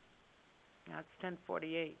 Now it's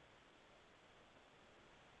 10:48.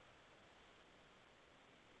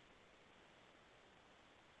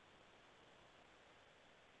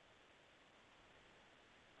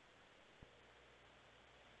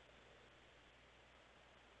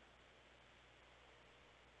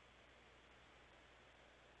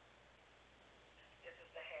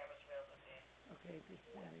 Okay, just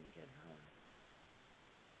let me get home.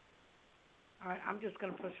 All right, I'm just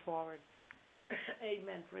going to push forward.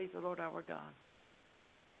 Amen. Praise the Lord our God.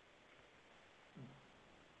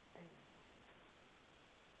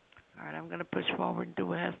 All right, I'm going to push forward and do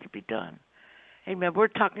what has to be done. Amen. We're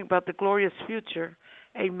talking about the glorious future.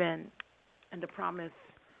 Amen. And the promise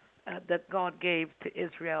that God gave to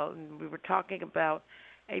Israel. And we were talking about,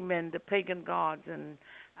 amen, the pagan gods and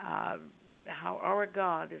how our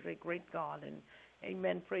God is a great God. And,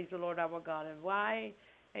 amen, praise the Lord our God. And why,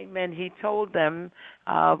 amen, he told them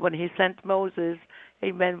when he sent Moses,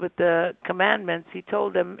 amen, with the commandments, he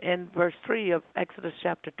told them in verse 3 of Exodus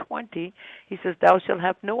chapter 20, he says, thou shalt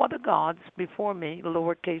have no other gods before me,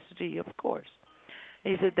 lowercase g, of course.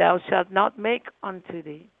 He said, thou shalt not make unto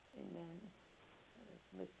thee, amen. I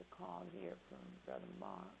just missed a call here from Brother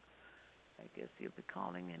Mark. I guess he'll be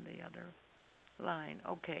calling in the other line.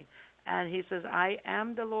 Okay. And he says, I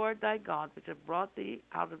am the Lord thy God, which have brought thee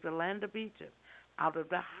out of the land of Egypt, out of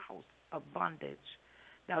the house of bondage.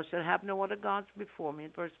 Thou shalt have no other gods before me.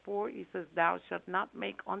 In verse 4, he says, thou shalt not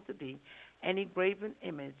make unto thee any graven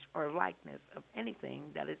image or likeness of anything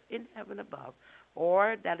that is in heaven above,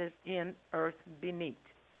 or that is in earth beneath.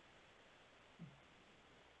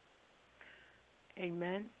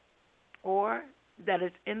 Amen. Or that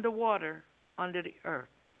is in the water under the earth.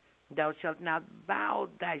 Thou shalt not bow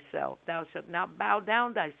thyself, thou shalt not bow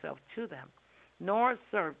down thyself to them, nor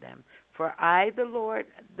serve them. For I, the Lord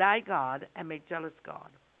thy God, am a jealous God.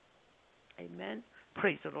 Amen.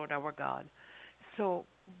 Praise the Lord our God. So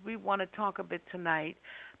we want to talk a bit tonight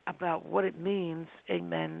about what it means,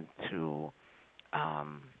 amen, to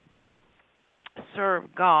serve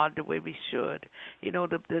God the way we should. You know,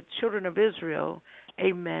 the children of Israel,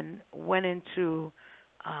 amen, went into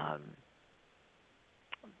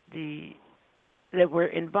they were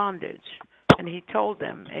in bondage. And he told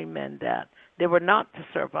them, amen, that They were not to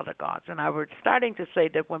serve other gods. And I was starting to say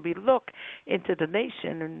that when we look into the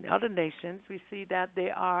nation and other nations, we see that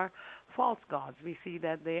they are false gods. We see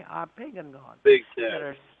that they are pagan gods that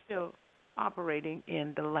are still operating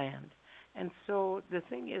in the land. And so the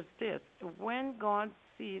thing is this: when God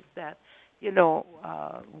sees that,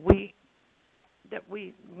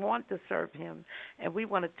 we want to serve Him and we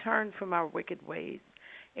want to turn from our wicked ways,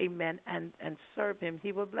 amen, and serve Him,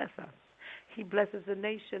 He will bless us. He blesses a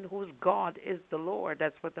nation whose God is the Lord.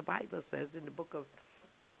 That's what the Bible says in the book of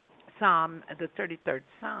Psalm, the 33rd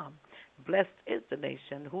Psalm. Blessed is the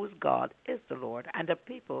nation whose God is the Lord, and the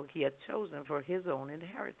people He had chosen for His own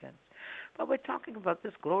inheritance. But we're talking about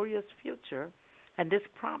this glorious future and this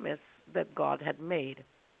promise that God had made.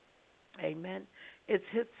 Amen. It's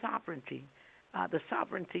His sovereignty, the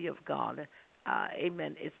sovereignty of God.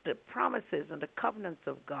 Amen. It's the promises and the covenants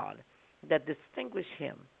of God that distinguish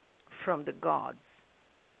Him from the gods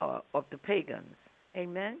of the pagans.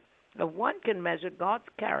 Amen. Now, one can measure God's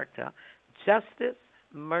character, justice,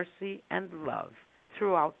 mercy, and love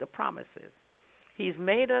throughout the promises. He has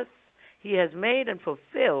made and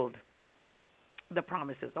fulfilled the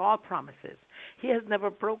promises, all promises. He has never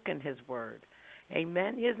broken His word.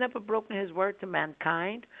 Amen. He has never broken His word to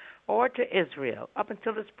mankind or to Israel. Up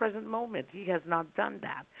until this present moment, He has not done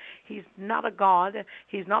that. He's not a God.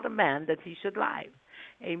 He's not a man that He should lie.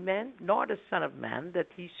 Amen. Nor the Son of Man that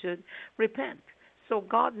He should repent. So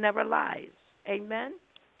God never lies. Amen.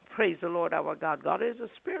 Praise the Lord our God. God is a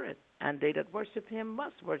spirit, and they that worship Him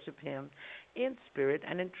must worship Him in spirit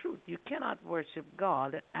and in truth. You cannot worship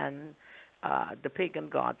God and the pagan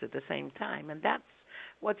gods at the same time. And that's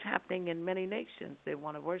what's happening in many nations. They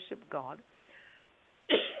want to worship God,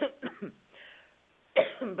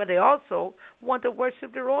 but they also want to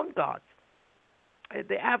worship their own gods.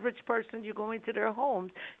 The average person, you go into their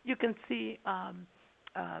homes, you can see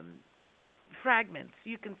fragments.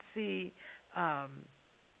 You can see how,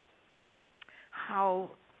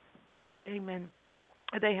 amen,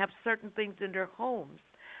 they have certain things in their homes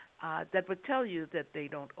that would tell you that they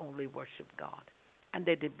don't only worship God, and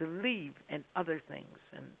that they believe in other things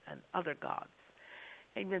and other gods.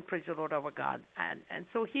 Amen. Praise the Lord our God. And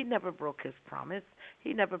so He never broke His promise.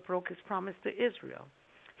 He never broke His promise to Israel.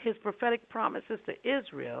 His prophetic promises to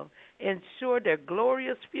Israel ensure their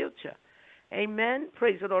glorious future. Amen.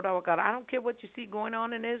 Praise the Lord our God. I don't care what you see going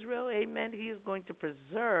on in Israel. Amen. He is going to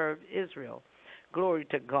preserve Israel. Glory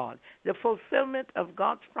to God. The fulfillment of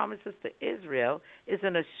God's promises to Israel is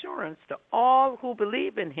an assurance to all who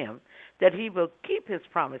believe in Him that He will keep His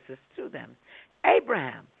promises to them.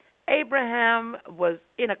 Abraham was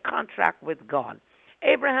in a contract with God.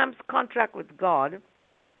 Abraham's contract with God,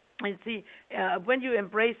 and see, when you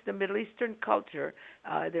embrace the Middle Eastern culture,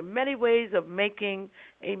 there are many ways of making,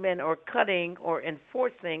 amen, or cutting or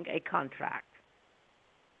enforcing a contract.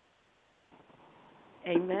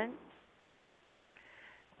 Amen.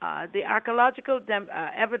 The archaeological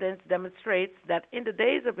evidence demonstrates that in the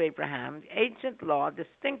days of Abraham, ancient law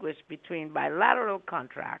distinguished between bilateral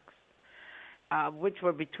contracts, which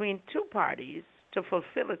were between two parties to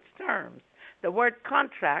fulfill its terms. The word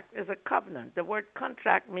contract is a covenant. The word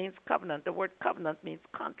contract means covenant. The word covenant means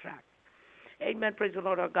contract. Amen, praise the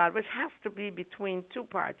Lord our God, which has to be between two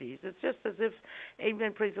parties. It's just as if,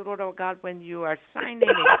 amen, praise the Lord our God, when you are signing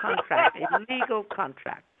a contract, a legal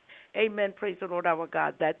contract. Amen, praise the Lord our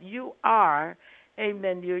God, that you are,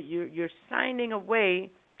 amen, you're signing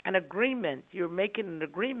away an agreement. You're making an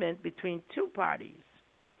agreement between two parties.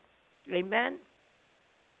 Amen,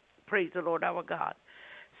 praise the Lord our God.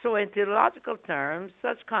 So in theological terms,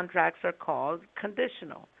 such contracts are called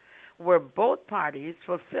conditional, where both parties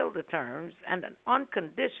fulfill the terms, and an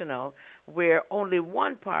unconditional, where only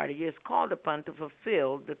one party is called upon to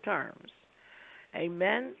fulfill the terms.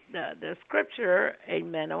 Amen. The scripture,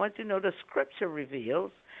 amen, I want you to know the scripture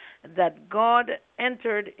reveals that God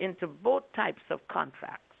entered into both types of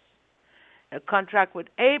contracts. A contract with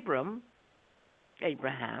Abraham,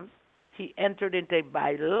 He entered into a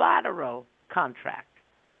bilateral contract.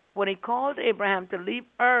 When He called Abraham to leave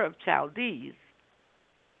Ur of Chaldees,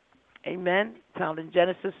 amen, found in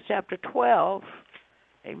Genesis chapter 12,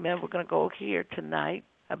 amen, we're going to go here tonight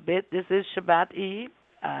a bit. This is Shabbat Eve,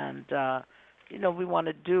 and, we want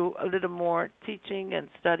to do a little more teaching and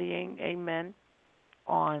studying, amen,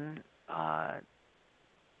 on the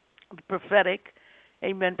prophetic.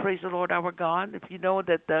 Amen, praise the Lord our God. If you know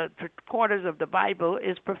that the 3 quarters of the Bible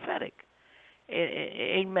is prophetic.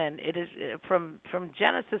 Amen. It is from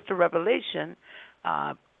Genesis to Revelation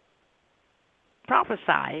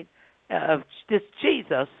prophesied of this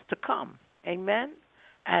Jesus to come. Amen.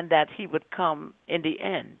 And that He would come in the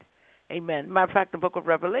end. Amen. Matter of fact, the book of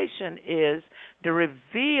Revelation is the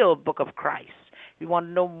revealed book of Christ. You want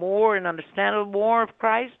to know more and understand more of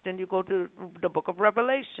Christ, then you go to the book of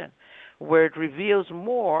Revelation, where it reveals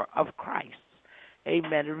more of Christ.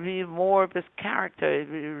 Amen. It reveals more of his character. It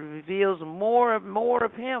reveals more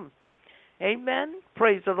of him. Amen.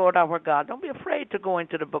 Praise the Lord our God. Don't be afraid to go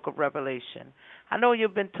into the book of Revelation. I know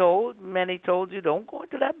you've been told, many told you, don't go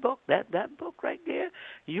into that book, that book right there.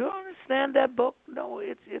 You understand that book? No,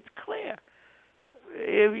 it's clear.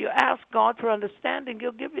 If you ask God for understanding,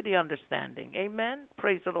 he'll give you the understanding. Amen.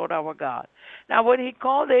 Praise the Lord our God. Now, when he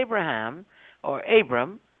called Abraham, or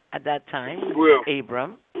Abram at that time,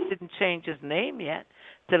 Abram, didn't change his name yet,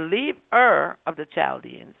 to leave Ur of the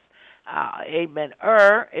Chaldeans. Amen.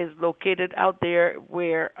 Ur is located out there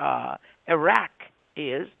where Iraq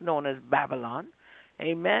is, known as Babylon.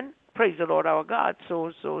 Amen. Praise the Lord our God.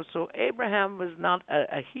 So Abraham was not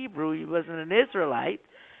a Hebrew. He wasn't an Israelite.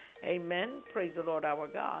 Amen. Praise the Lord our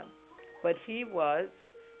God. But he was.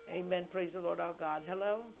 Amen. Praise the Lord our God.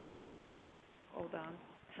 Hello? Hold on.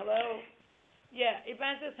 Hello? Yeah,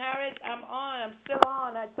 Evangelist Harris, I'm on. I'm still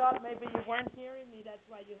on. I thought maybe you weren't hearing me. That's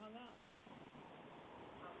why you hung up.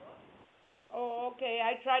 Oh, okay.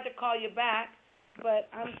 I tried to call you back, but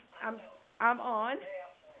I'm on.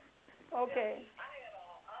 Okay.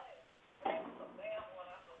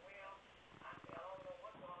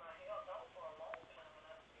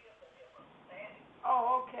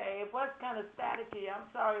 Oh, okay. It was kind of staticky. I'm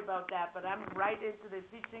sorry about that, but I'm right into the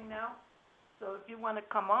teaching now. So if you want to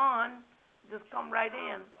come on, just come right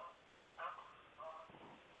in.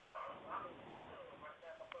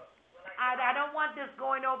 I don't want this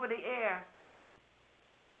going over the air.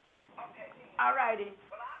 All righty.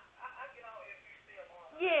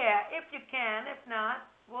 Yeah, if you can. If not,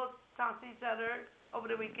 we'll talk to each other over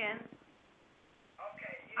the weekend.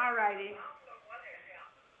 All righty.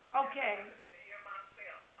 Okay.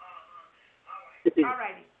 All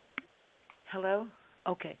righty. Hello?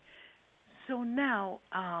 Okay. So now,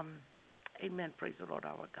 amen. Praise the Lord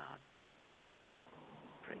our God.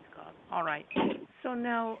 Praise God. All right. So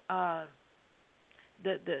now,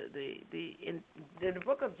 in the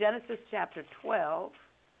book of Genesis chapter 12,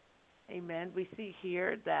 amen, we see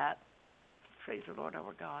here that, praise the Lord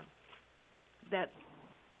our God, that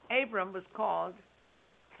Abram was called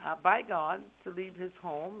by God to leave his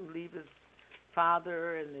home, leave his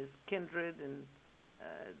father and his kindred and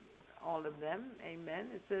all of them. Amen.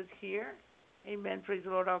 It says here, amen, praise the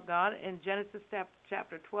Lord our God, in Genesis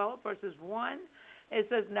chapter 12, verses 1, it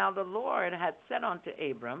says, Now the Lord had said unto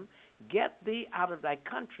Abram, Get thee out of thy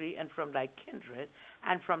country and from thy kindred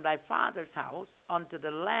and from thy father's house unto a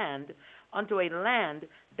land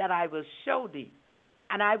that I will show thee.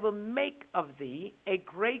 And I will make of thee a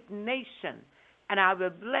great nation, and I will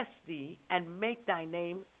bless thee and make thy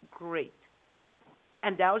name great.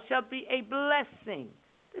 And thou shalt be a blessing.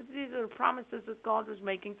 These are the promises that God was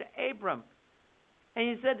making to Abram. And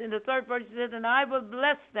he said in the third verse, he said, And I will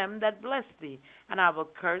bless them that bless thee, and I will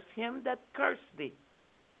curse him that curse thee.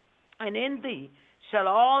 And in thee shall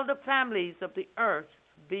all the families of the earth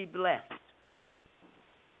be blessed.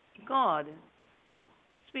 God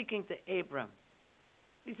speaking to Abram.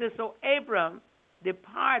 He says, So Abram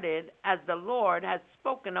departed as the Lord had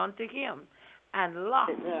spoken unto him, and Lot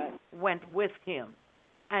went with him.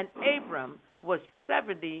 And Abram was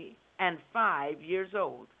 75 years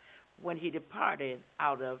old when he departed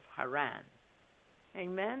out of Haran.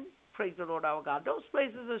 Amen. Praise the Lord our God. Those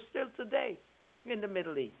places are still today in the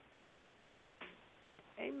Middle East.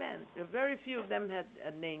 Amen. Very few of them had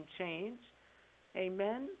a name change.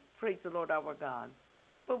 Amen. Praise the Lord our God.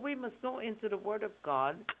 But we must go into the Word of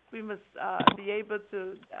God. We must be able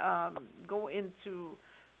to go into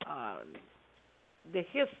the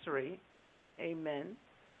history, amen,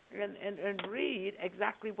 and read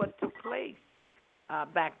exactly what took place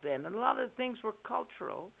back then. And a lot of things were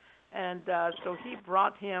cultural, and so he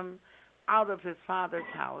brought him out of his father's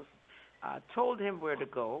house, told him where to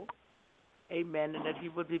go, amen, and that he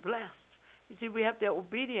would be blessed. You see, we have the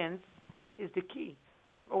obedience is the key.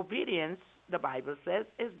 Obedience, the Bible says,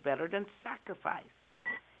 is better than sacrifice.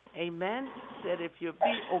 Amen. That if you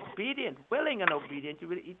be obedient, willing and obedient, you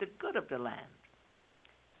will eat the good of the land.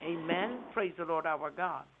 Amen. Praise the Lord our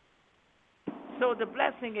God. So the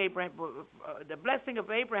blessing of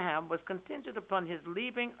Abraham was contingent upon his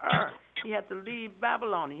leaving Ur. He had to leave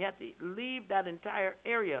Babylon. He had to leave that entire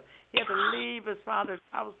area. He had to leave his father's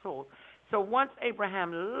household. So once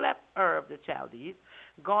Abraham left Ur of the Chaldees,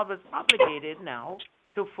 God was obligated now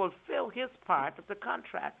to fulfill his part of the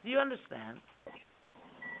contract. Do you understand?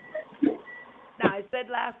 Now, I said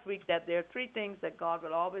last week that there are three things that God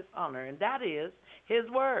will always honor, and that is his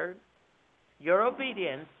word, your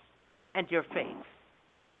obedience, and your faith.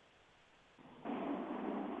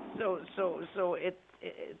 So it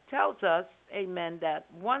tells us, amen, that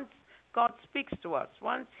once God speaks to us,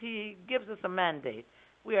 once He gives us a mandate,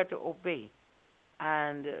 we are to obey,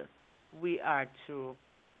 and we are to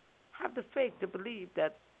have the faith to believe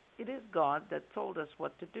that it is God that told us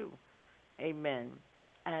what to do. Amen.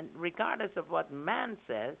 And regardless of what man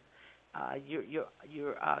says,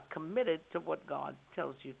 you're committed to what God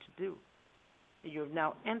tells you to do. You've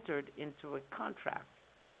now entered into a contract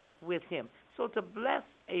with Him. So to bless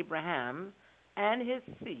Abraham and his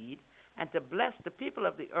seed, and to bless the people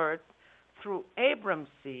of the earth through Abram's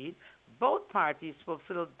seed, both parties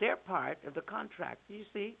fulfilled their part of the contract. You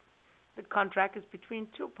see, the contract is between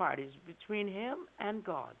two parties, between him and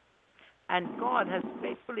God. And God has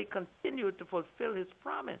faithfully continued to fulfill His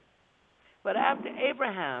promise. But after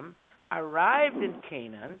Abraham arrived in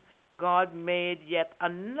Canaan, God made yet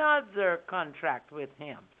another contract with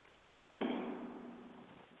him.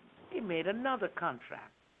 He made another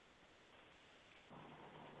contract.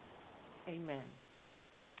 Amen.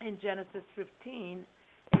 In Genesis 15, amen,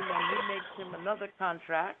 He makes him another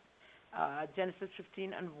contract. Genesis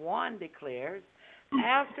 15:1 declares,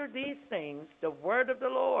 after these things, the word of the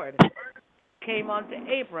Lord came unto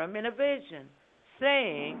Abram in a vision,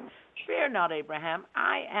 saying, fear not, Abraham,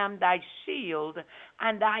 I am thy shield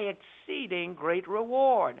and thy exceeding great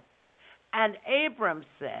reward. And Abram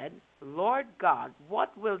said, Lord God,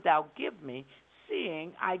 what wilt thou give me,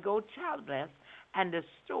 seeing I go childless, and the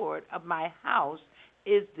steward of my house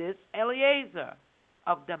is this Eliezer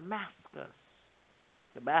of Damascus.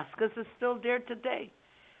 Damascus is still there today.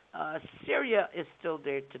 Syria is still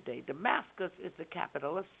there today. Damascus is the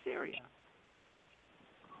capital of Syria.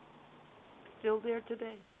 Still there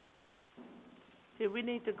today. See, we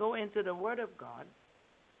need to go into the Word of God,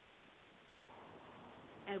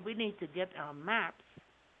 and we need to get our maps,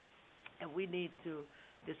 and we need to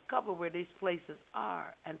discover where these places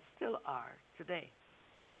are and still are today.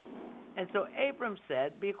 And so Abram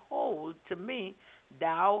said, behold, to me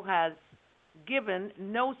thou hast given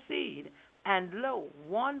no seed, and lo,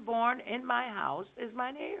 one born in my house is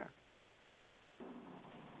mine heir.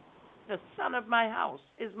 The son of my house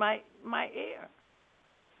is my heir.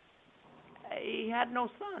 He had no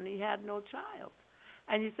son, he had no child.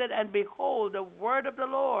 And he said, and behold, the word of the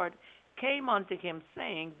Lord came unto him,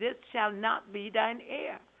 saying, this shall not be thine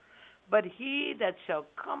heir, but he that shall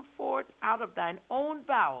come forth out of thine own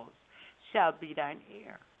bowels shall be thine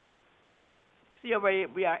heir. See,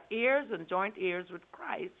 we are heirs and joint heirs with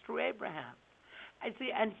Christ through Abraham. I see,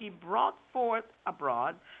 and he brought forth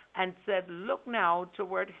abroad and said, look now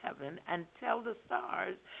toward heaven and tell the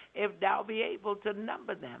stars if thou be able to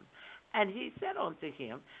number them. And he said unto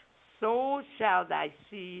him, so shall thy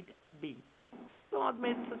seed be. God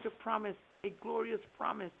made such a promise, a glorious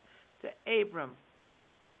promise to Abram.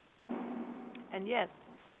 And yet,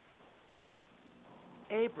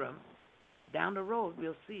 Abram, down the road,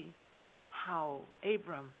 we'll see how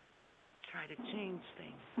Abram tried to change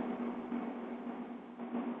things.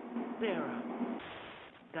 Sarah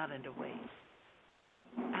got in the way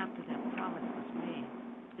after that promise was made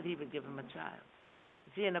that he would give him a child.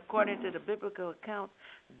 See, and according to the biblical account,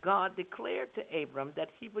 God declared to Abram that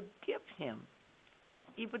he would give to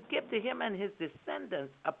him and his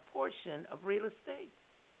descendants a portion of real estate.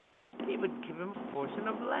 He would give him a portion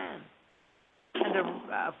of land. And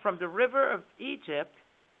from the river of Egypt,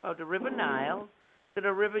 or the river Nile, to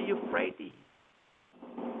the river Euphrates.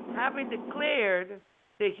 Having declared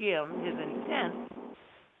to him his intent,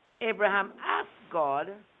 Abraham asked God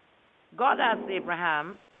asked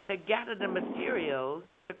Abraham to gather the materials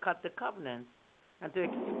to cut the covenant and to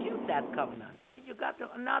execute that covenant. You got to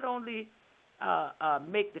not only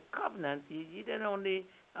make the covenant, he didn't only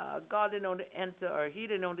God didn't only enter, or he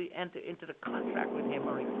didn't only enter into the contract with him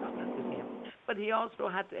or a covenant with him, but he also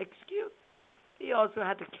had to execute. He also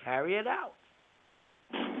had to carry it out.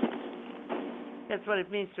 That's what it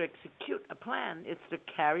means to execute a plan. It's to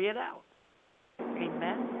carry it out.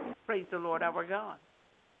 Amen. Praise the Lord our God.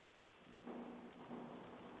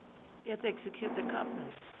 You have to execute the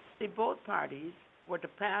covenant. See, both parties were to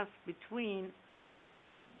pass between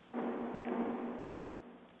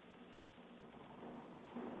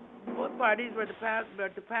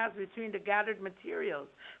between the gathered materials.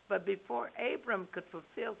 But before Abram could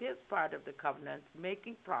fulfill his part of the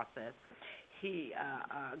covenant-making process,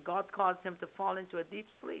 God caused him to fall into a deep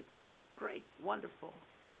sleep. Great, wonderful.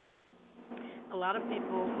 A lot of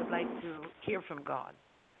people would like to hear from God.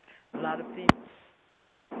 A lot of people.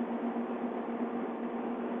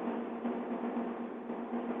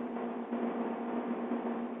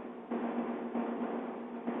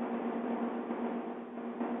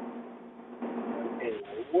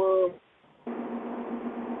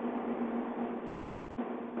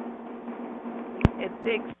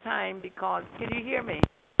 takes time because, can you hear me?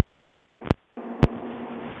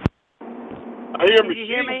 I hear Can you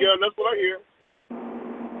hear machine me? gun. That's what I hear.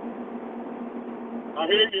 I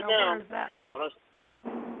hear you Now, now. where is that?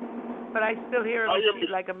 But I still hear a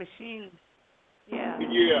machine, like a machine. Yeah.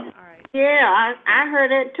 Yeah. All right. Yeah, I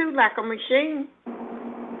heard that too, like a machine.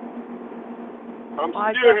 I'm I still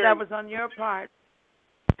thought hearing. that was on your part.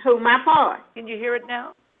 Who, my part? Can you hear it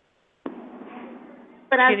now?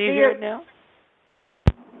 But I Can you still hear it now?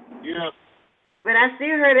 Yeah. But I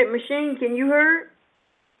still heard that machine. Can you hear it?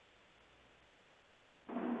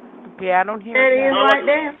 Okay, I don't hear There it it is now. right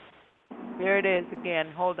there. There it is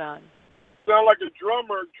again. Hold on. Sound like a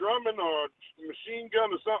drummer drumming or a machine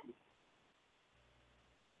gun or something.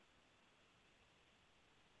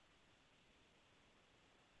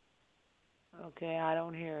 Okay, I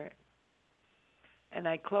don't hear it. And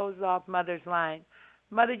I closed off Mother's line.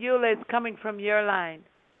 Mother Eula, it's coming from your line.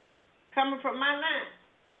 Coming from my line.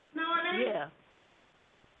 No, it ain't. Yeah.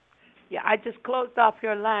 Yeah, I just closed off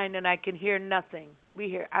your line and I can hear nothing. We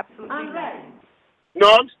hear absolutely nothing.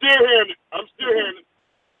 No, I'm still hearing it. I'm still hearing it.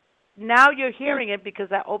 Now you're hearing it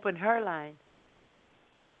because I opened her line.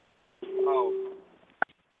 Oh.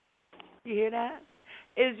 You hear that?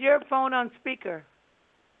 Is your phone on speaker?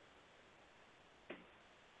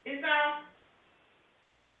 It's off.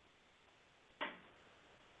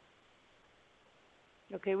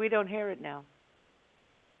 Okay, we don't hear it now.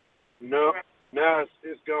 No. Now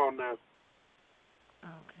it's gone now.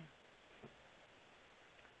 Okay.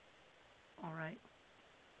 All right.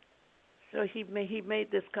 So he made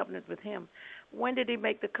this covenant with him. When did he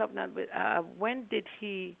make the covenant with? When did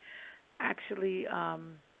he actually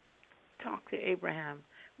talk to Abraham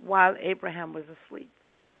while Abraham was asleep?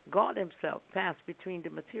 God Himself passed between the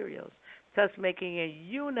materials, thus making a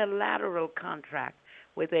unilateral contract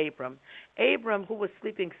with Abram. Abram, who was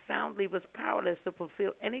sleeping soundly, was powerless to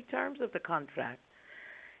fulfill any terms of the contract.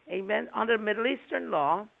 Amen. Under Middle Eastern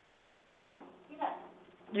law,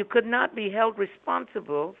 you could not be held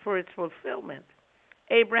responsible for its fulfillment.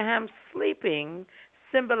 Abraham's sleeping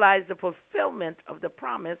symbolized the fulfillment of the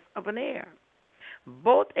promise of an heir.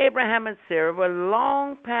 Both Abraham and Sarah were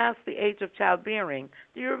long past the age of childbearing.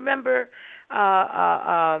 Do you remember,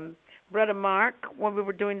 Brother Mark, when we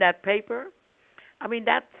were doing that paper? I mean,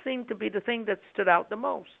 that seemed to be the thing that stood out the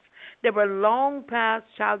most. They were long past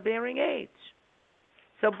childbearing age.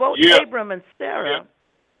 So both Abram and Sarah...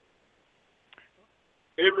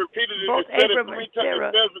 It repeated it. Both It said Abram it 3 and times. Sarah,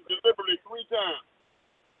 It says it deliberately 3 times.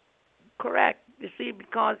 correct. You see,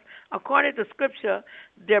 because according to Scripture,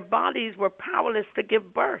 their bodies were powerless to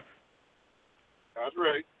give birth. That's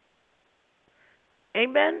right.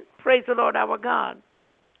 Amen. Praise the Lord our God.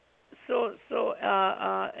 So,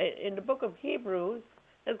 in the book of Hebrews,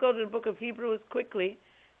 let's go to the book of Hebrews quickly,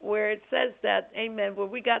 where it says that, amen, where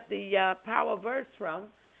we got the power verse from.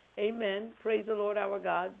 Amen. Praise the Lord our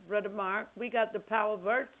God. Brother Mark, we got the power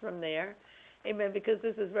verse from there. Amen. Because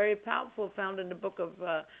this is very powerful, found in the book of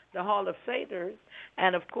the Hall of Faithers.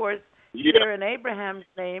 And, of course, Sarah and Abraham's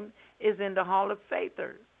name is in the Hall of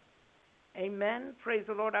Faithers. Amen. Praise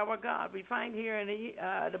the Lord our God. We find here in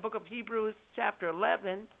the book of Hebrews chapter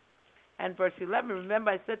 11 and verse 11.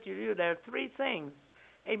 Remember I said to you there are 3 things,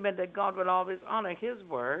 amen, that God will always honor: His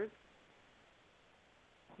word,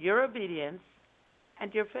 your obedience,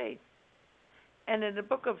 and your faith. And in the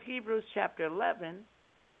book of Hebrews chapter 11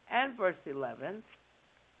 and verse 11,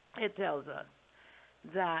 it tells us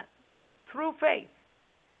that through faith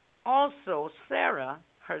also Sarah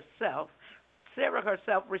herself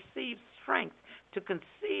received strength to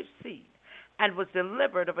conceive seed and was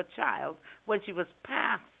delivered of a child when she was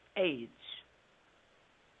past age.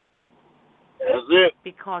 That's it.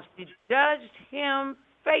 Because she judged him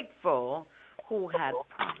faithful who had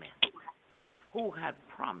promised. Who had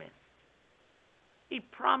promised. He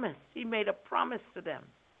promised. He made a promise to them.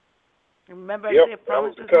 Remember, I said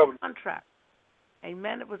promise is a contract.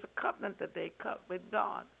 Amen. It was a covenant that they cut with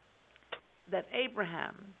God, that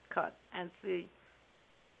Abraham cut. And see,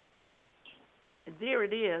 there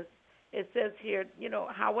it is. It says here,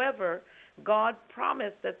 however, God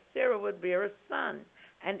promised that Sarah would bear a son,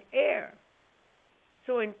 an heir.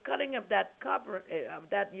 So in cutting of that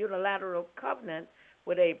unilateral covenant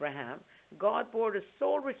with Abraham, God bore the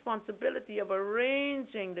sole responsibility of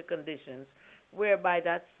arranging the conditions whereby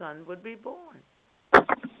that son would be born.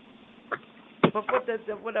 But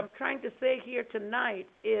what I'm trying to say here tonight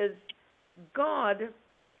is God,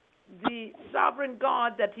 the sovereign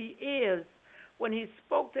God that He is, when He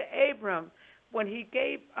spoke to Abram, when He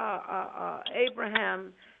gave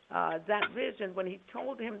Abraham that vision, when He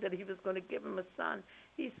told him that He was going to give him a son,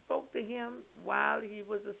 He spoke to him while he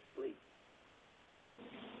was asleep.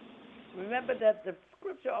 Remember that the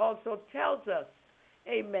scripture also tells us,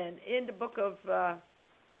 amen, in the book of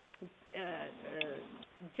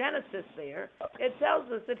Genesis there, it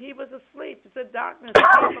tells us that he was asleep. It said darkness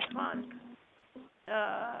came upon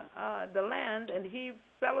the land, and he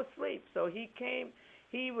fell asleep. So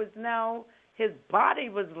he was now, his body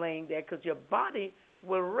was laying there, because your body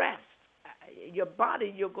will rest. Your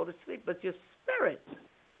body, you'll go to sleep, but your spirit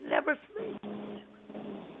never sleeps.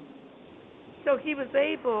 So he was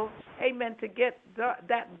able, amen, to get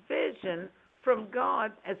that vision from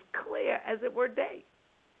God as clear as it were day.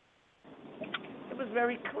 It was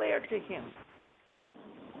very clear to him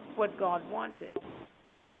what God wanted.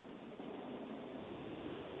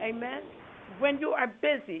 Amen. When you are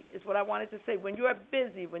busy, is what I wanted to say. When you are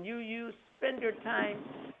busy, when you spend your time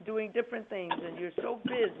doing different things and you're so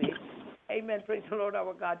busy, amen, praise the Lord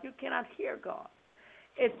our God, you cannot hear God.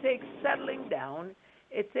 It takes settling down.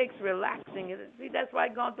 It takes relaxing. See, that's why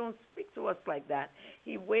God don't speak to us like that.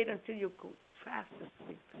 He wait until you go fast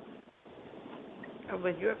asleep. And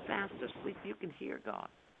when you're fast asleep, you can hear God.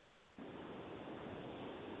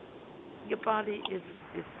 Your body is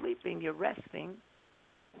sleeping, you're resting.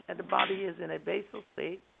 And the body is in a basal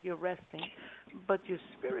state, you're resting. But your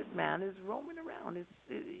spirit man is roaming around.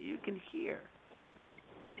 You can hear.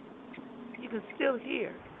 You can still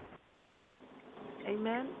hear.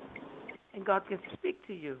 Amen? And God can speak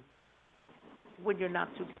to you when you're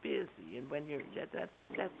not too busy, and when you're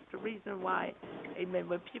that's the reason why, amen,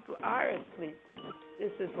 when people are asleep,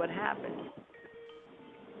 this is what happens.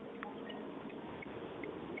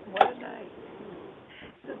 What a night.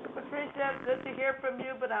 Sister Patricia, good to hear from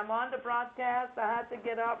you, but I'm on the broadcast. I have to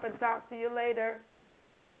get up and talk to you later.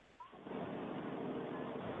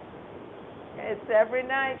 It's every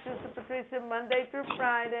night, Sister Patricia, Monday through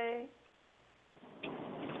Friday.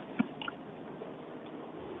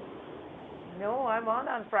 No, I'm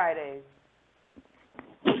on Fridays.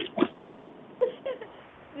 See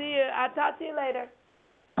you. I'll talk to you later.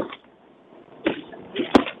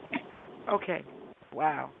 Yeah. Okay.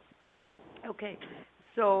 Wow. Okay.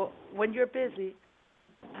 So when you're busy,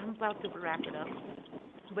 I'm about to wrap it up.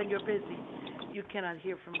 When you're busy, you cannot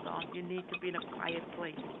hear from God. You need to be in a quiet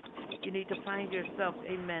place. You need to find yourself,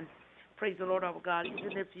 amen. Praise the Lord our God.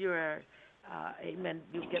 Even if you're, amen,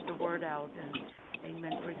 you get the word out, and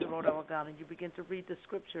amen, praise the Lord our God, and you begin to read the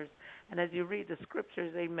scriptures. And as you read the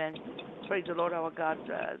scriptures, amen, praise the Lord our God,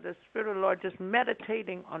 the Spirit of the Lord just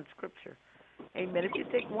meditating on scripture. Amen. If you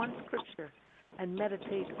take one scripture and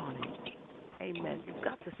meditate on it, amen, you've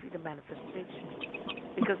got to see the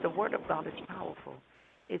manifestation. Because the word of God is powerful.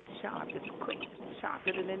 It's sharp. It's quick. It's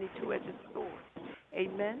sharper than any two-edged sword.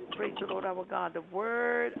 Amen. Praise the Lord our God. The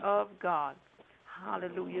word of God,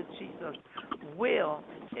 hallelujah, Jesus, will,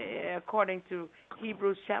 according to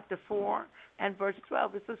Hebrews chapter 4 and verse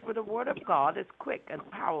 12, it says, for the word of God is quick and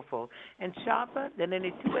powerful and sharper than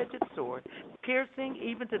any two-edged sword, piercing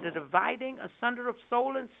even to the dividing asunder of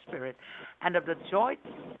soul and spirit and of the joints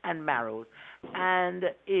and marrows, and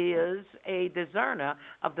is a discerner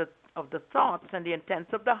of the thoughts and the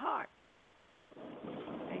intents of the heart.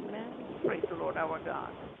 Amen. Praise the Lord our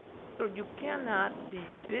God. So you cannot be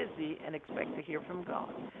busy and expect to hear from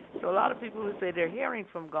God. So a lot of people who say they're hearing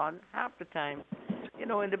from God, half the time,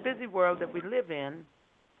 in the busy world that we live in,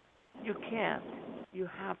 you can't. You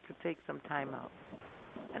have to take some time out.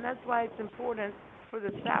 And that's why it's important for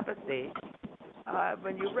the Sabbath day,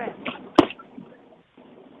 when you rest.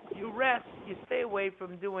 You rest, you stay away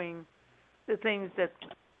from doing the things that,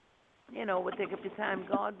 would take up your time.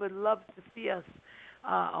 God would love to see us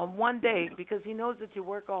on one day, because he knows that you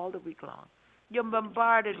work all the week long. You're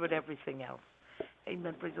bombarded with everything else.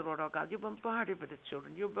 Amen. Praise the Lord our God. You're bombarded with the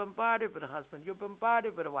children. You're bombarded with a husband. You're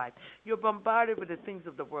bombarded with a wife. You're bombarded with the things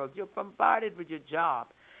of the world. You're bombarded with your job.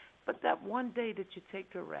 But that one day that you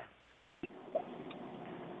take to rest,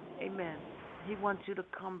 amen, he wants you to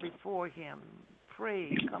come before him.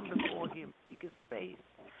 Pray. Come before him. Seek his face.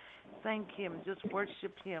 Thank him. Just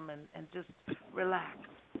worship him and just relax.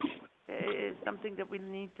 It's something that we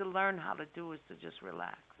need to learn how to do, is to just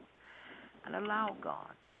relax and allow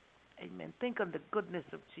God. Amen. Think on the goodness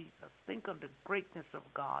of Jesus. Think on the greatness of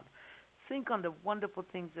God. Think on the wonderful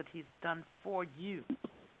things that he's done for you.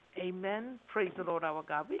 Amen. Praise the Lord our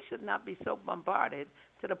God. We should not be so bombarded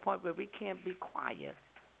to the point where we can't be quiet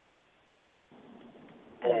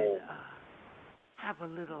and have a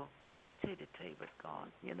little tete-a-tete with God,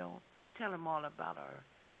 Tell him all about our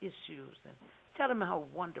issues and tell him how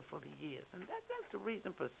wonderful he is. And that's the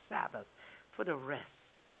reason for Sabbath, for the rest.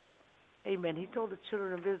 Amen. He told the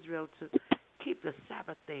children of Israel to keep the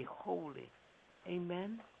Sabbath day holy.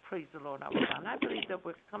 Amen. Praise the Lord, our God. And I believe that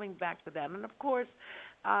we're coming back to that. And of course,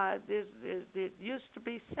 it used to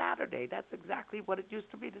be Saturday. That's exactly what it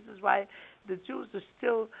used to be. This is why the Jews are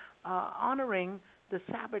still honoring the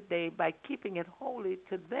Sabbath day by keeping it holy.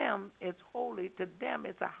 To them, it's holy. To them,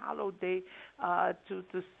 it's a hallowed day to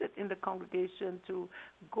sit in the congregation, to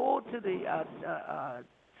go to the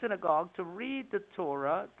synagogue, to read the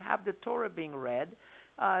Torah, have the Torah being read.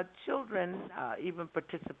 Children even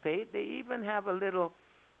participate. They even have a little,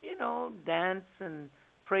 dance and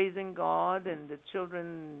praising God, and the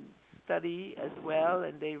children study as well,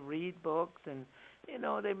 and they read books, and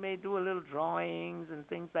they may do a little drawings and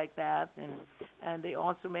things like that, and they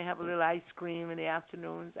also may have a little ice cream in the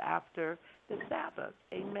afternoons after the Sabbath.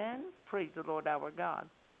 Amen. Praise the Lord our God.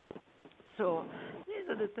 So these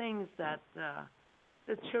are the things that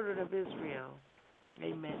the children of Israel,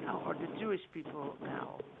 amen, or the Jewish people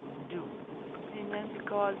now do. Amen.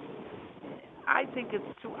 Because I think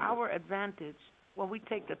it's to our advantage when we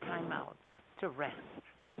take the time out to rest.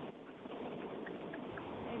 Amen.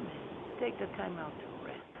 Take the time out to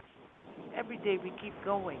rest. Every day we keep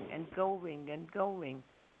going and going and going,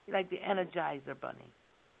 like the Energizer Bunny.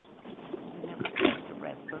 We never stop to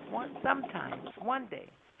rest. But sometimes, one day,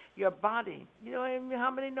 your body,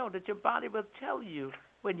 how many know that your body will tell you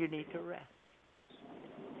when you need to rest?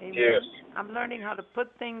 Amen. Yes. I'm learning how to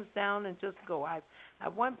put things down and just go.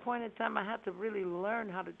 At one point in time, I had to really learn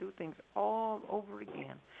how to do things all over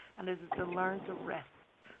again. And this is to learn to rest,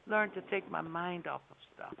 learn to take my mind off of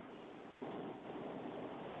stuff.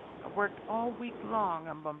 I worked all week long.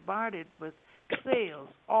 I'm bombarded with sales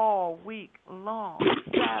all week long.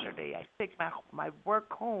 Saturday, I take my work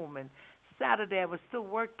home, and Saturday I was still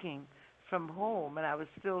working from home, and I was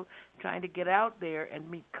still trying to get out there and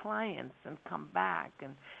meet clients and come back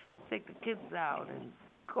and take the kids out and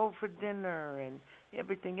go for dinner and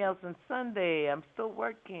everything else. And Sunday, I'm still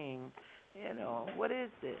working. What is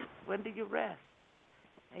this? When do you rest?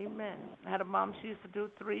 Amen. I had a mom, she used to do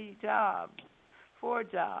 3 jobs, 4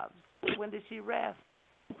 jobs. When did she rest?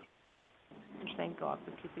 And thank God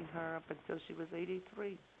for keeping her up until she was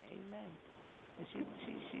 83. Amen. And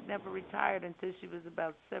she never retired until she was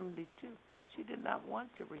about 72. She did not want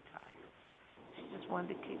to retire. She just wanted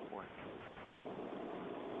to keep working.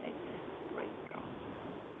 Amen. Praise God.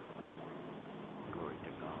 Glory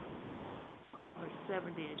to God. Or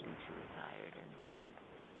 70, I think she retired,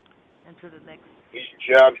 and to the next.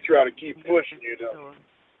 These jobs try to keep pushing you, though.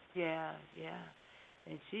 So, yeah.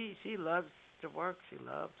 And she loves to work. She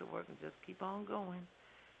loves to work and just keep on going.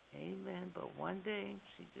 Amen. But one day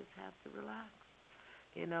she just has to relax.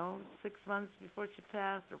 6 months before she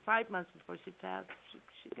passed, or 5 months before she passed,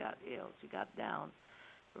 she got ill. She got down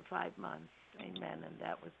for 5 months. Amen. And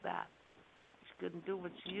that was that. She couldn't do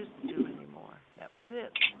what she used to do anymore. That was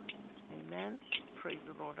it. Amen. Praise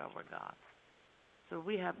the Lord our God. So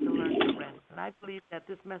we have to learn to rest. And I believe that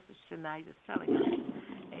this message tonight is telling us,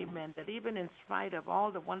 amen, that even in spite of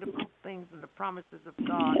all the wonderful things and the promises of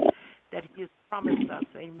God that He has promised us,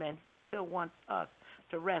 amen, He still wants us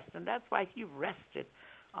to rest. And that's why He rested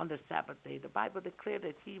on the Sabbath day. The Bible declared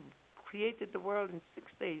that He created the world in 6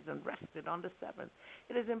 days and rested on the seventh.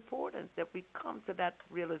 It is important that we come to that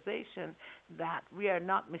realization that we are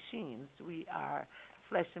not machines. We are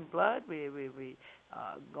flesh and blood.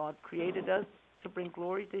 God created us to bring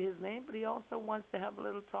glory to His name, but He also wants to have a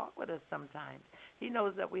little talk with us sometimes. He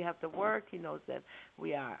knows that we have to work. He knows that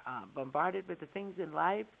we are bombarded with the things in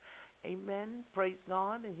life. Amen. Praise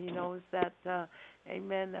God. And He knows that,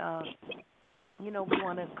 amen, we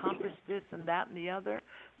want to accomplish this and that and the other,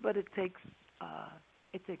 but it takes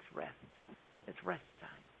rest. It's rest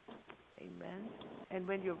time. Amen. And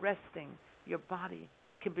when you're resting, your body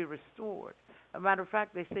can be restored. As a matter of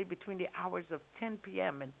fact, they say between the hours of 10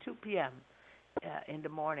 p.m. and 2 p.m. In the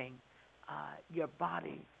morning, your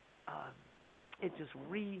body, it just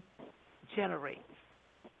regenerates.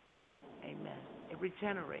 Amen. It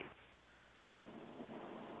regenerates.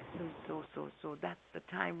 So that's the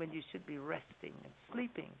time when you should be resting and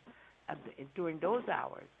sleeping during those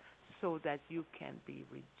hours so that you can be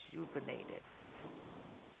rejuvenated.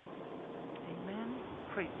 Amen.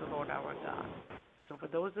 Praise the Lord our God. So for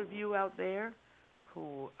those of you out there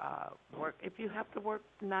who work, if you have to work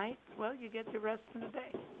nights, well, you get your rest in the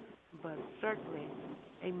day. But certainly,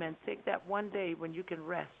 amen, take that one day when you can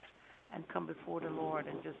rest and come before the Lord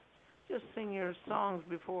and just sing your songs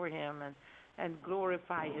before Him and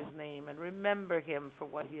glorify His name and remember Him for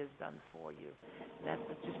what He has done for you. That's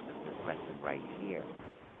the gist of this lesson right here.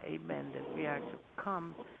 Amen, that we are to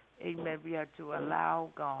come, amen, we are to allow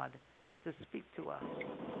God to speak to us.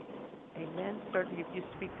 Amen. Certainly if you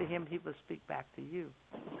speak to Him, He will speak back to you.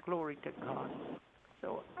 Glory to God.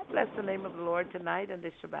 So I bless the name of the Lord tonight on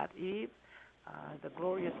this Shabbat Eve. The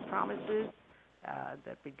glorious promises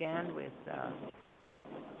that began with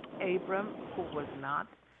Abram, who was not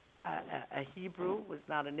a Hebrew, was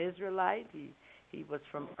not an Israelite. He was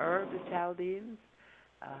from Ur, the Chaldeans,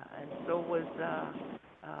 and so was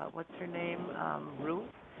what's her name, Ruth,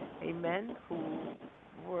 amen, who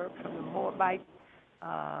were from the Moabite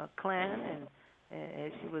clan,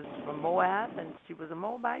 and she was from Moab, and she was a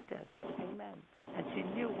Moabitess, amen. And she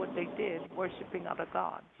knew what they did, worshiping other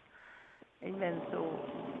gods, amen. So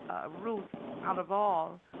Ruth, out of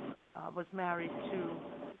all, was married to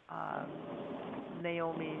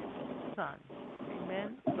Naomi's son,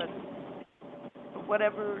 amen. But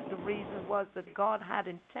whatever the reason was that God had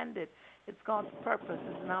intended, it's God's purpose,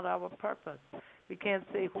 it's not our purpose. We can't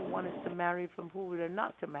say who one is to marry from who they're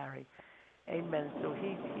not to marry. Amen. So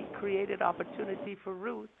he created opportunity for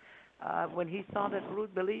Ruth. When he saw that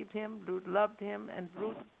Ruth believed him, Ruth loved him, and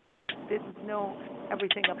Ruth didn't know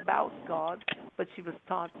everything about God, but she was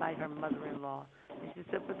taught by her mother-in-law. And she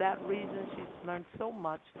said for that reason she's learned so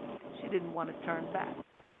much, she didn't want to turn back.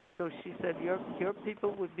 So she said, your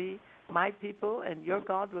people would be my people, and your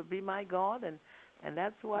God would be my God, and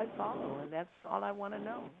that's who I follow, and that's all I want to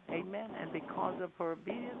know. Amen. And because of her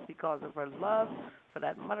obedience, because of her love for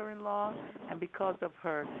that mother-in-law, and because of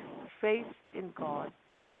her faith in God,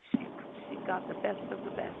 she got the best of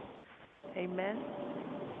the best. Amen.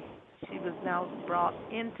 She was now brought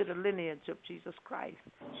into the lineage of Jesus Christ.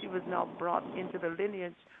 She was now brought into the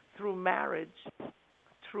lineage through marriage,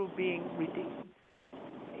 through being redeemed.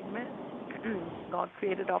 Amen. God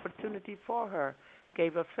created opportunity for her,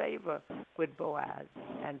 gave her favor with Boaz,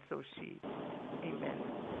 and so she, amen,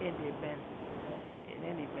 in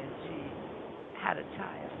any event, she had a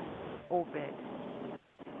child, Obed,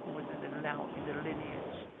 who was now in the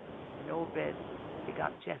lineage, and Obed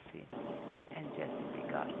begot Jesse, and Jesse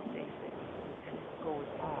begot David, and it goes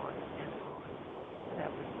on and on.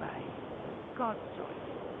 That was by God's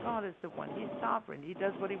choice. God is the one. He's sovereign. He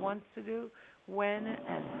does what he wants to do, when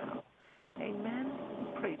and how. Amen.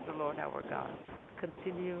 Praise the Lord our God.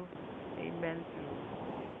 Continue, amen,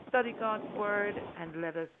 to study God's word, and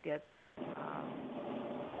let us get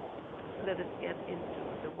into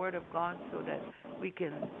the word of God so that we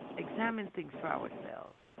can examine things for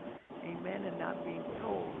ourselves. Amen. And not being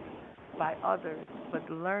told by others, but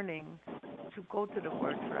learning to go to the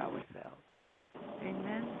word for ourselves.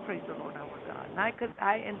 Amen. Praise the Lord our God. And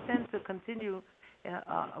I intend to continue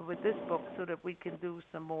with this book so that we can do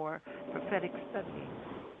some more prophetic studying.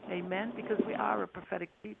 Amen. Because we are a prophetic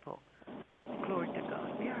people. Glory to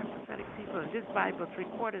God. We are a prophetic people. And this Bible,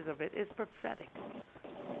 3/4 of it, is prophetic.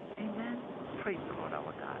 Amen. Praise the Lord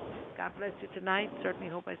our God. God bless you tonight. Certainly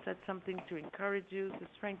hope I said something to encourage you, to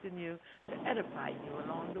strengthen you, to edify you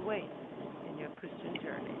along the way in your Christian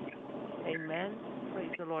journey. Amen.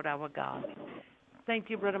 Praise the Lord our God. Thank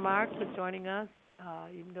you, Brother Mark, for joining us.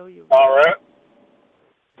 Even though you're All right.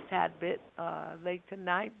 a tad bit late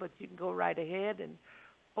tonight, but you can go right ahead and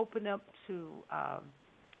open up to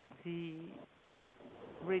the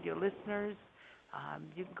radio listeners.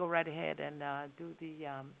 You can go right ahead and do the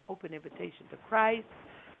open invitation to Christ,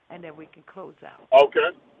 and then we can close out.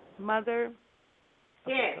 Okay. Mother?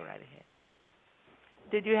 Okay, Yes. go right ahead.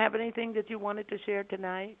 Did you have anything that you wanted to share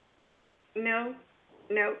tonight? No,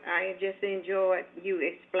 I just enjoyed you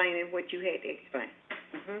explaining what you had to explain.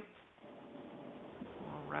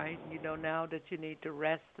 All right. You know now that you need to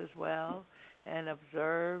rest as well and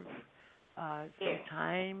observe some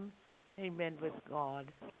time, amen, with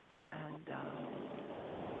God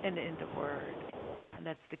and in the Word. And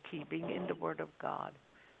that's the key, being in the Word of God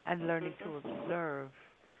and learning to observe,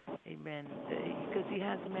 amen, because he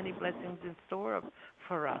has many blessings in store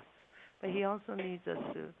for us. But he also needs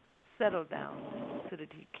us to settle down so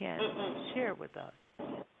that he can share with us.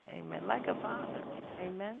 Amen. Like a father.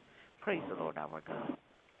 Amen. Praise the Lord our God.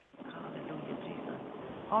 Hallelujah, Jesus.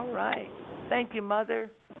 All right. Thank you, Mother.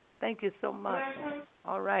 Thank you so much.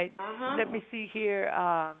 All right. Let me see here.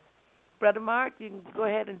 Brother Mark, you can go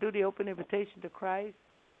ahead and do the open invitation to Christ.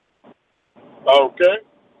 Okay.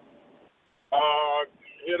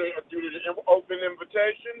 Here to do the open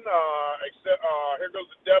invitation. Here goes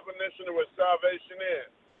the definition of what salvation is.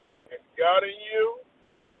 It's God in you,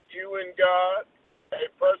 you and God, a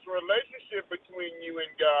personal relationship between you and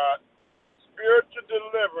God, spiritual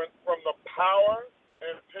deliverance from the power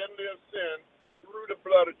and penalty of sin through the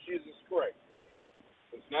blood of Jesus Christ.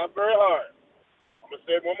 It's not very hard. I'm going to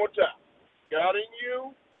say it one more time. God in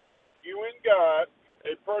you, you and God,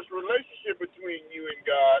 a personal relationship between you and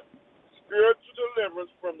God, spiritual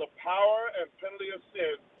deliverance from the power and penalty of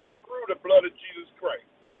sin through the blood of Jesus Christ.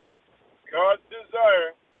 God's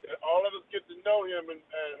desire that all of us get to know Him and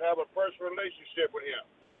have a personal relationship with Him.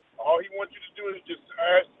 All He wants you to do is just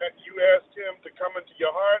ask Him to come into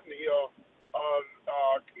your heart, and He'll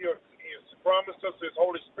He's promised us His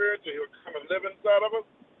Holy Spirit, that He'll come and live inside of us.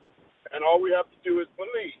 And all we have to do is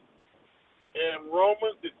believe. In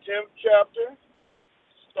Romans, the 10th chapter,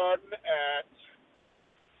 starting at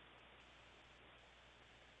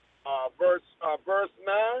verse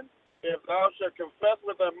 9, if thou shalt confess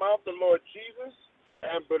with thy mouth the Lord Jesus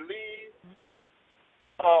and believe,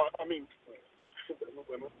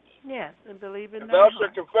 Yes, and believe in if thy thou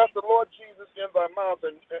heart. shalt confess the Lord Jesus in thy mouth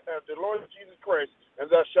and the Lord Jesus Christ, and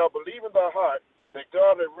thou shalt believe in thy heart that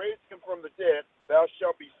God hath raised him from the dead, thou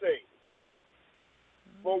shalt be saved.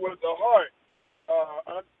 For with the heart,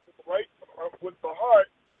 for with the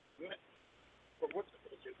heart,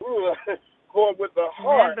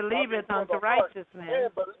 man believeth unto righteousness.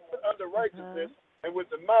 Man believeth unto righteousness, and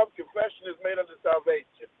with the mouth confession is made unto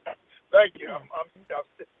salvation. Thank you.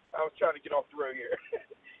 I was trying to get off the road here.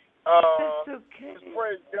 That's okay. Just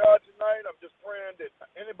praise God tonight. I'm just praying that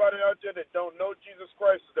anybody out there that don't know Jesus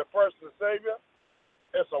Christ as their personal Savior,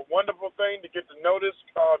 it's a wonderful thing to get to know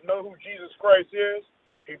who Jesus Christ is.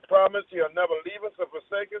 He promised He'll never leave us or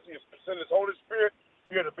forsake us. He'll send His Holy Spirit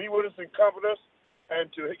here to be with us and comfort us,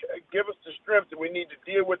 and to give us the strength that we need to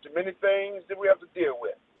deal with the many things that we have to deal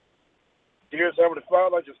with. Dear Heavenly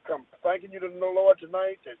Father, I just come thanking you to the Lord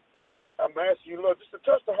tonight, and I'm asking you, Lord, just to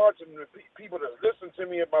touch the hearts of the people that listen to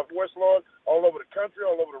me in my voice, Lord, all over the country,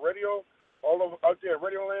 all over the radio, all over out there at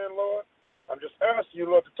Radio Land, Lord. I'm just asking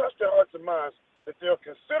you, Lord, to touch their hearts and minds, that they'll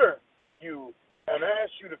consider you and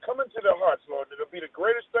ask you to come into their hearts, Lord, that it'll be the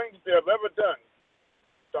greatest thing that they have ever done.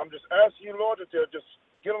 So I'm just asking you, Lord, that they'll just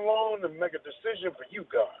get along and make a decision for you,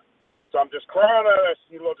 God. So I'm just crying out,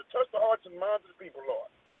 asking you, Lord, to touch the hearts and minds of the people, Lord,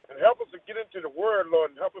 and help us to get into the Word,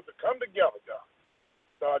 Lord, and help us to come together, God.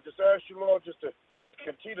 So I just ask you, Lord, just to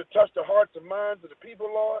continue to touch the hearts and minds of the people,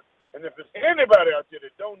 Lord. And if there's anybody out there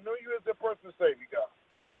that don't know you as their personal Savior, God,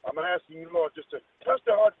 I'm asking you, Lord, just to touch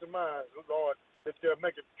their hearts and minds, Lord, that they'll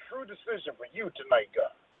make a true decision for you tonight,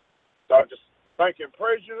 God. So I just thank you and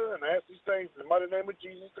praise you and ask these things in the mighty name of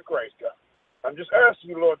Jesus the Christ, God. I'm just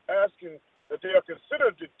asking you, Lord, asking that they'll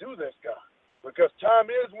consider to do this, God, because time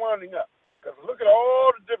is winding up. Because look at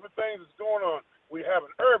all the different things that's going on. We have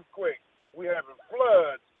an earthquake. We have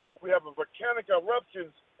floods. We have volcanic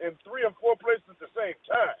eruptions in 3 and 4 places at the same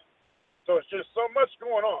time. So it's just so much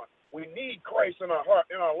going on. We need Christ in our heart,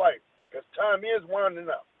 in our life, because time is winding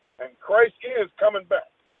up. And Christ is coming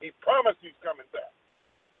back. He promised He's coming back.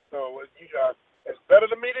 So it's better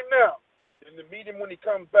to meet Him now than to meet Him when He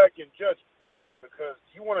comes back in judgment. Because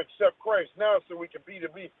you want to accept Christ now, so we can meet this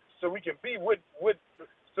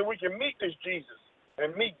Jesus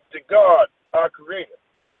and meet the God, our Creator.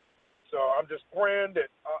 So I'm just praying that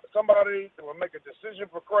somebody will make a decision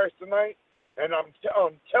for Christ tonight. And I'm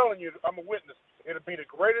telling you, I'm a witness. It'll be the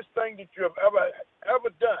greatest thing that you have ever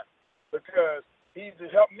done, because He's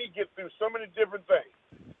helped me get through so many different things.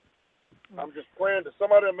 I'm just praying that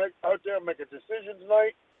somebody out there make a decision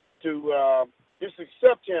tonight to just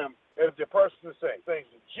accept Him as their person to say things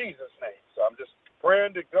in Jesus' name. So I'm just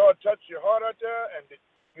praying that God touch your heart out there, and that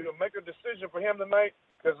you'll make a decision for Him tonight,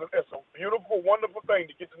 because it's a beautiful, wonderful thing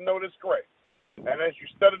to get to know this Christ. And as you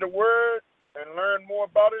study the Word and learn more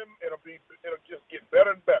about Him, it'll just get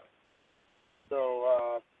better and better.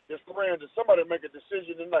 So just praying that somebody make a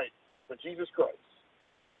decision tonight for Jesus Christ.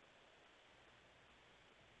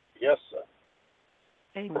 Yes, sir.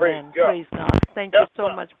 Amen. Praise God. Thank you so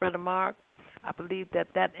much, Brother Mark. I believe that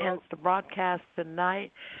ends the broadcast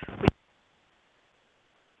tonight.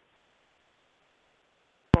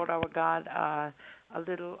 Lord our God, a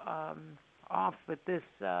little off with this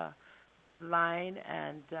line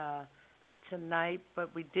and tonight,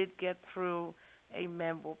 but we did get through,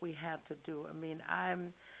 amen, what we had to do. I mean,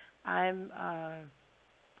 I'm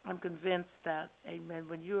convinced that, amen,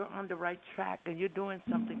 when you're on the right track and you're doing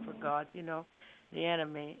something for God, you know, the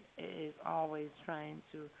enemy is always trying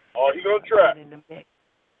to he gonna try. get in the mix.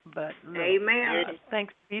 But look, Amen.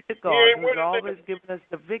 Thanks be to God, who's always given us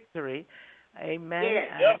the victory. Amen.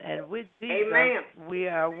 Yes. And with Jesus, Amen. we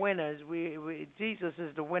are winners. We Jesus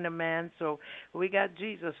is the winner man, so we got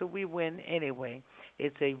Jesus, so we win anyway.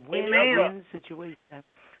 It's a win-win situation.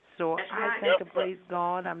 So That's I right. thank and praise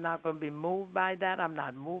God. I'm not going to be moved by that. I'm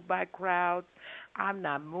not moved by crowds. I'm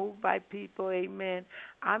not moved by people. Amen.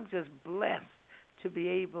 I'm just blessed to be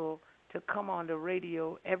able to come on the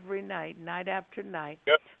radio every night, night after night,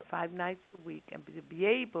 5 nights a week, and to be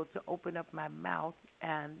able to open up my mouth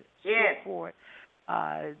and show forth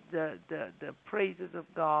the praises of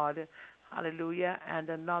God, hallelujah, and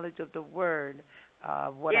the knowledge of the word,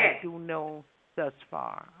 what I do know thus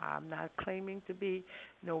far. I'm not claiming to be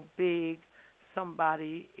no big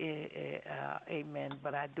somebody, amen,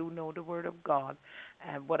 but I do know the word of God,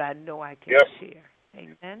 and what I know I can share.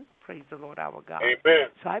 Amen. Praise the Lord our God. Amen.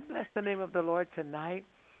 So I bless the name of the Lord tonight.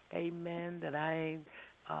 Amen. That I ain't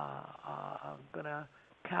going to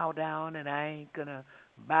cow down and I ain't going to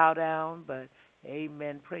bow down, but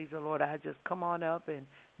amen. Praise the Lord. I just come on up and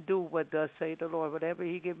do what does say the Lord. Whatever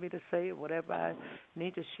he give me to say, whatever I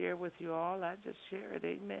need to share with you all, I just share it.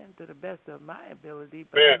 Amen. To the best of my ability.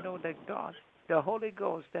 But I know that God, the Holy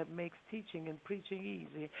Ghost that makes teaching and preaching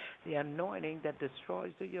easy, the anointing that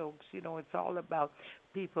destroys the yokes, it's all about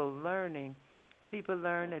people learning. People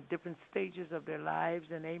learn at different stages of their lives,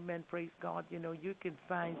 and amen, praise God. You can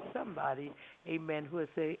find somebody, amen, who will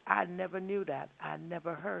say, I never knew that. I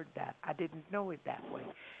never heard that. I didn't know it that way.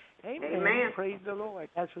 Amen. Praise the Lord.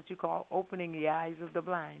 That's what you call opening the eyes of the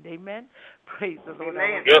blind. Amen. Praise the Lord.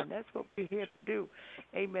 Amen. That's what we're here to do.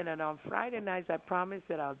 Amen. And on Friday nights, I promise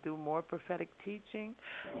that I'll do more prophetic teaching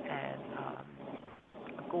and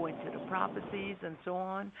go into the prophecies and so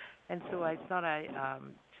on. And so I thought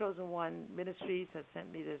Chosen One Ministries has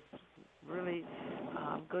sent me this really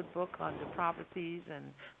good book on the prophecies and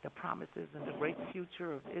the promises and the great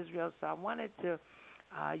future of Israel. So I wanted to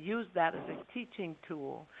use that as a teaching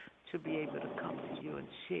tool to be able to come to you and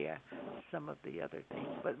share some of the other things.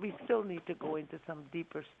 But we still need to go into some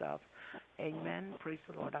deeper stuff. Amen. Praise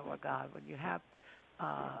the Lord our God. When you have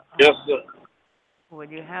yes, sir. When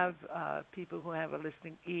you have people who have a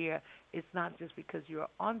listening ear, it's not just because you're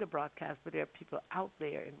on the broadcast, but there are people out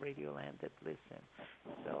there in Radio Land that listen.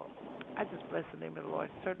 So I just bless the name of the Lord.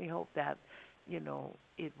 Certainly hope that,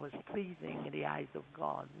 it was pleasing in the eyes of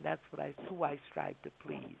God. And that's who I strive to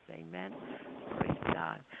please. Amen. Praise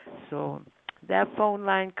God. So that phone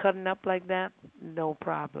line cutting up like that, no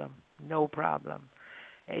problem. No problem.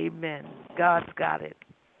 Amen. God's got it.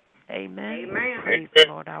 Amen. Amen. Praise the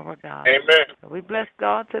Lord our God. Amen. So we bless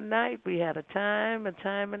God tonight. We had a time, and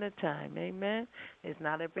a time. Amen. It's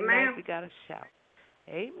not every night we got to shout.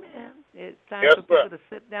 Amen. It's time for people to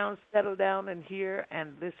sit down, settle down, and hear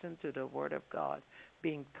and listen to the word of God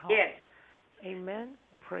being taught. Yes. Amen.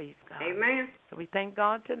 Praise God. Amen. So we thank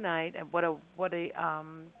God tonight, and what a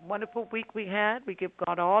wonderful week we had. We give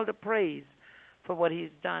God all the praise for what He's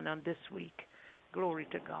done on this week. Glory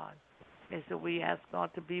to God. And so we ask God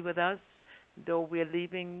to be with us. Though we're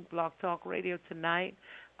leaving Blog Talk Radio tonight,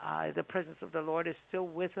 the presence of the Lord is still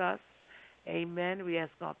with us. Amen. We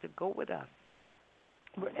ask God to go with us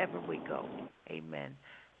wherever we go. Amen.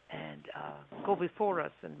 And go before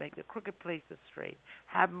us and make the crooked places straight.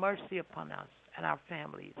 Have mercy upon us and our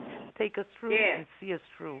families. Take us through and see us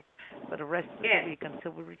through for the rest of the week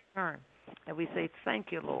until we return. And we say thank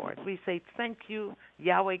you, Lord. We say thank you,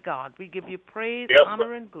 Yahweh God. We give you praise,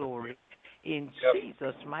 honor, and glory. In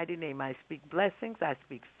Jesus' mighty name, I speak blessings, I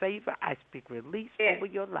speak favor, I speak release over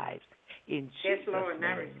your lives. In Jesus' Lord, name.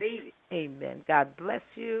 I receive it. Amen. God bless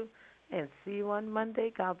you, and see you on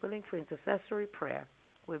Monday, God willing, for intercessory prayer.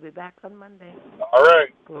 We'll be back on Monday. All right.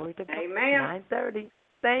 Glory to God. Amen. 9:30.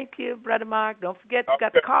 Thank you, Brother Mark. Don't forget, you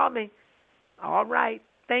got to call me. All right.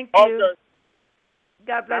 Thank you. Okay.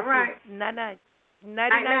 God bless right. you. Night-night.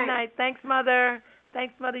 Night-night. Thanks, Mother.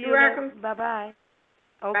 Thanks, Mother. You're welcome. Bye-bye.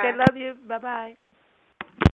 Okay, Bye. love you. Bye-bye.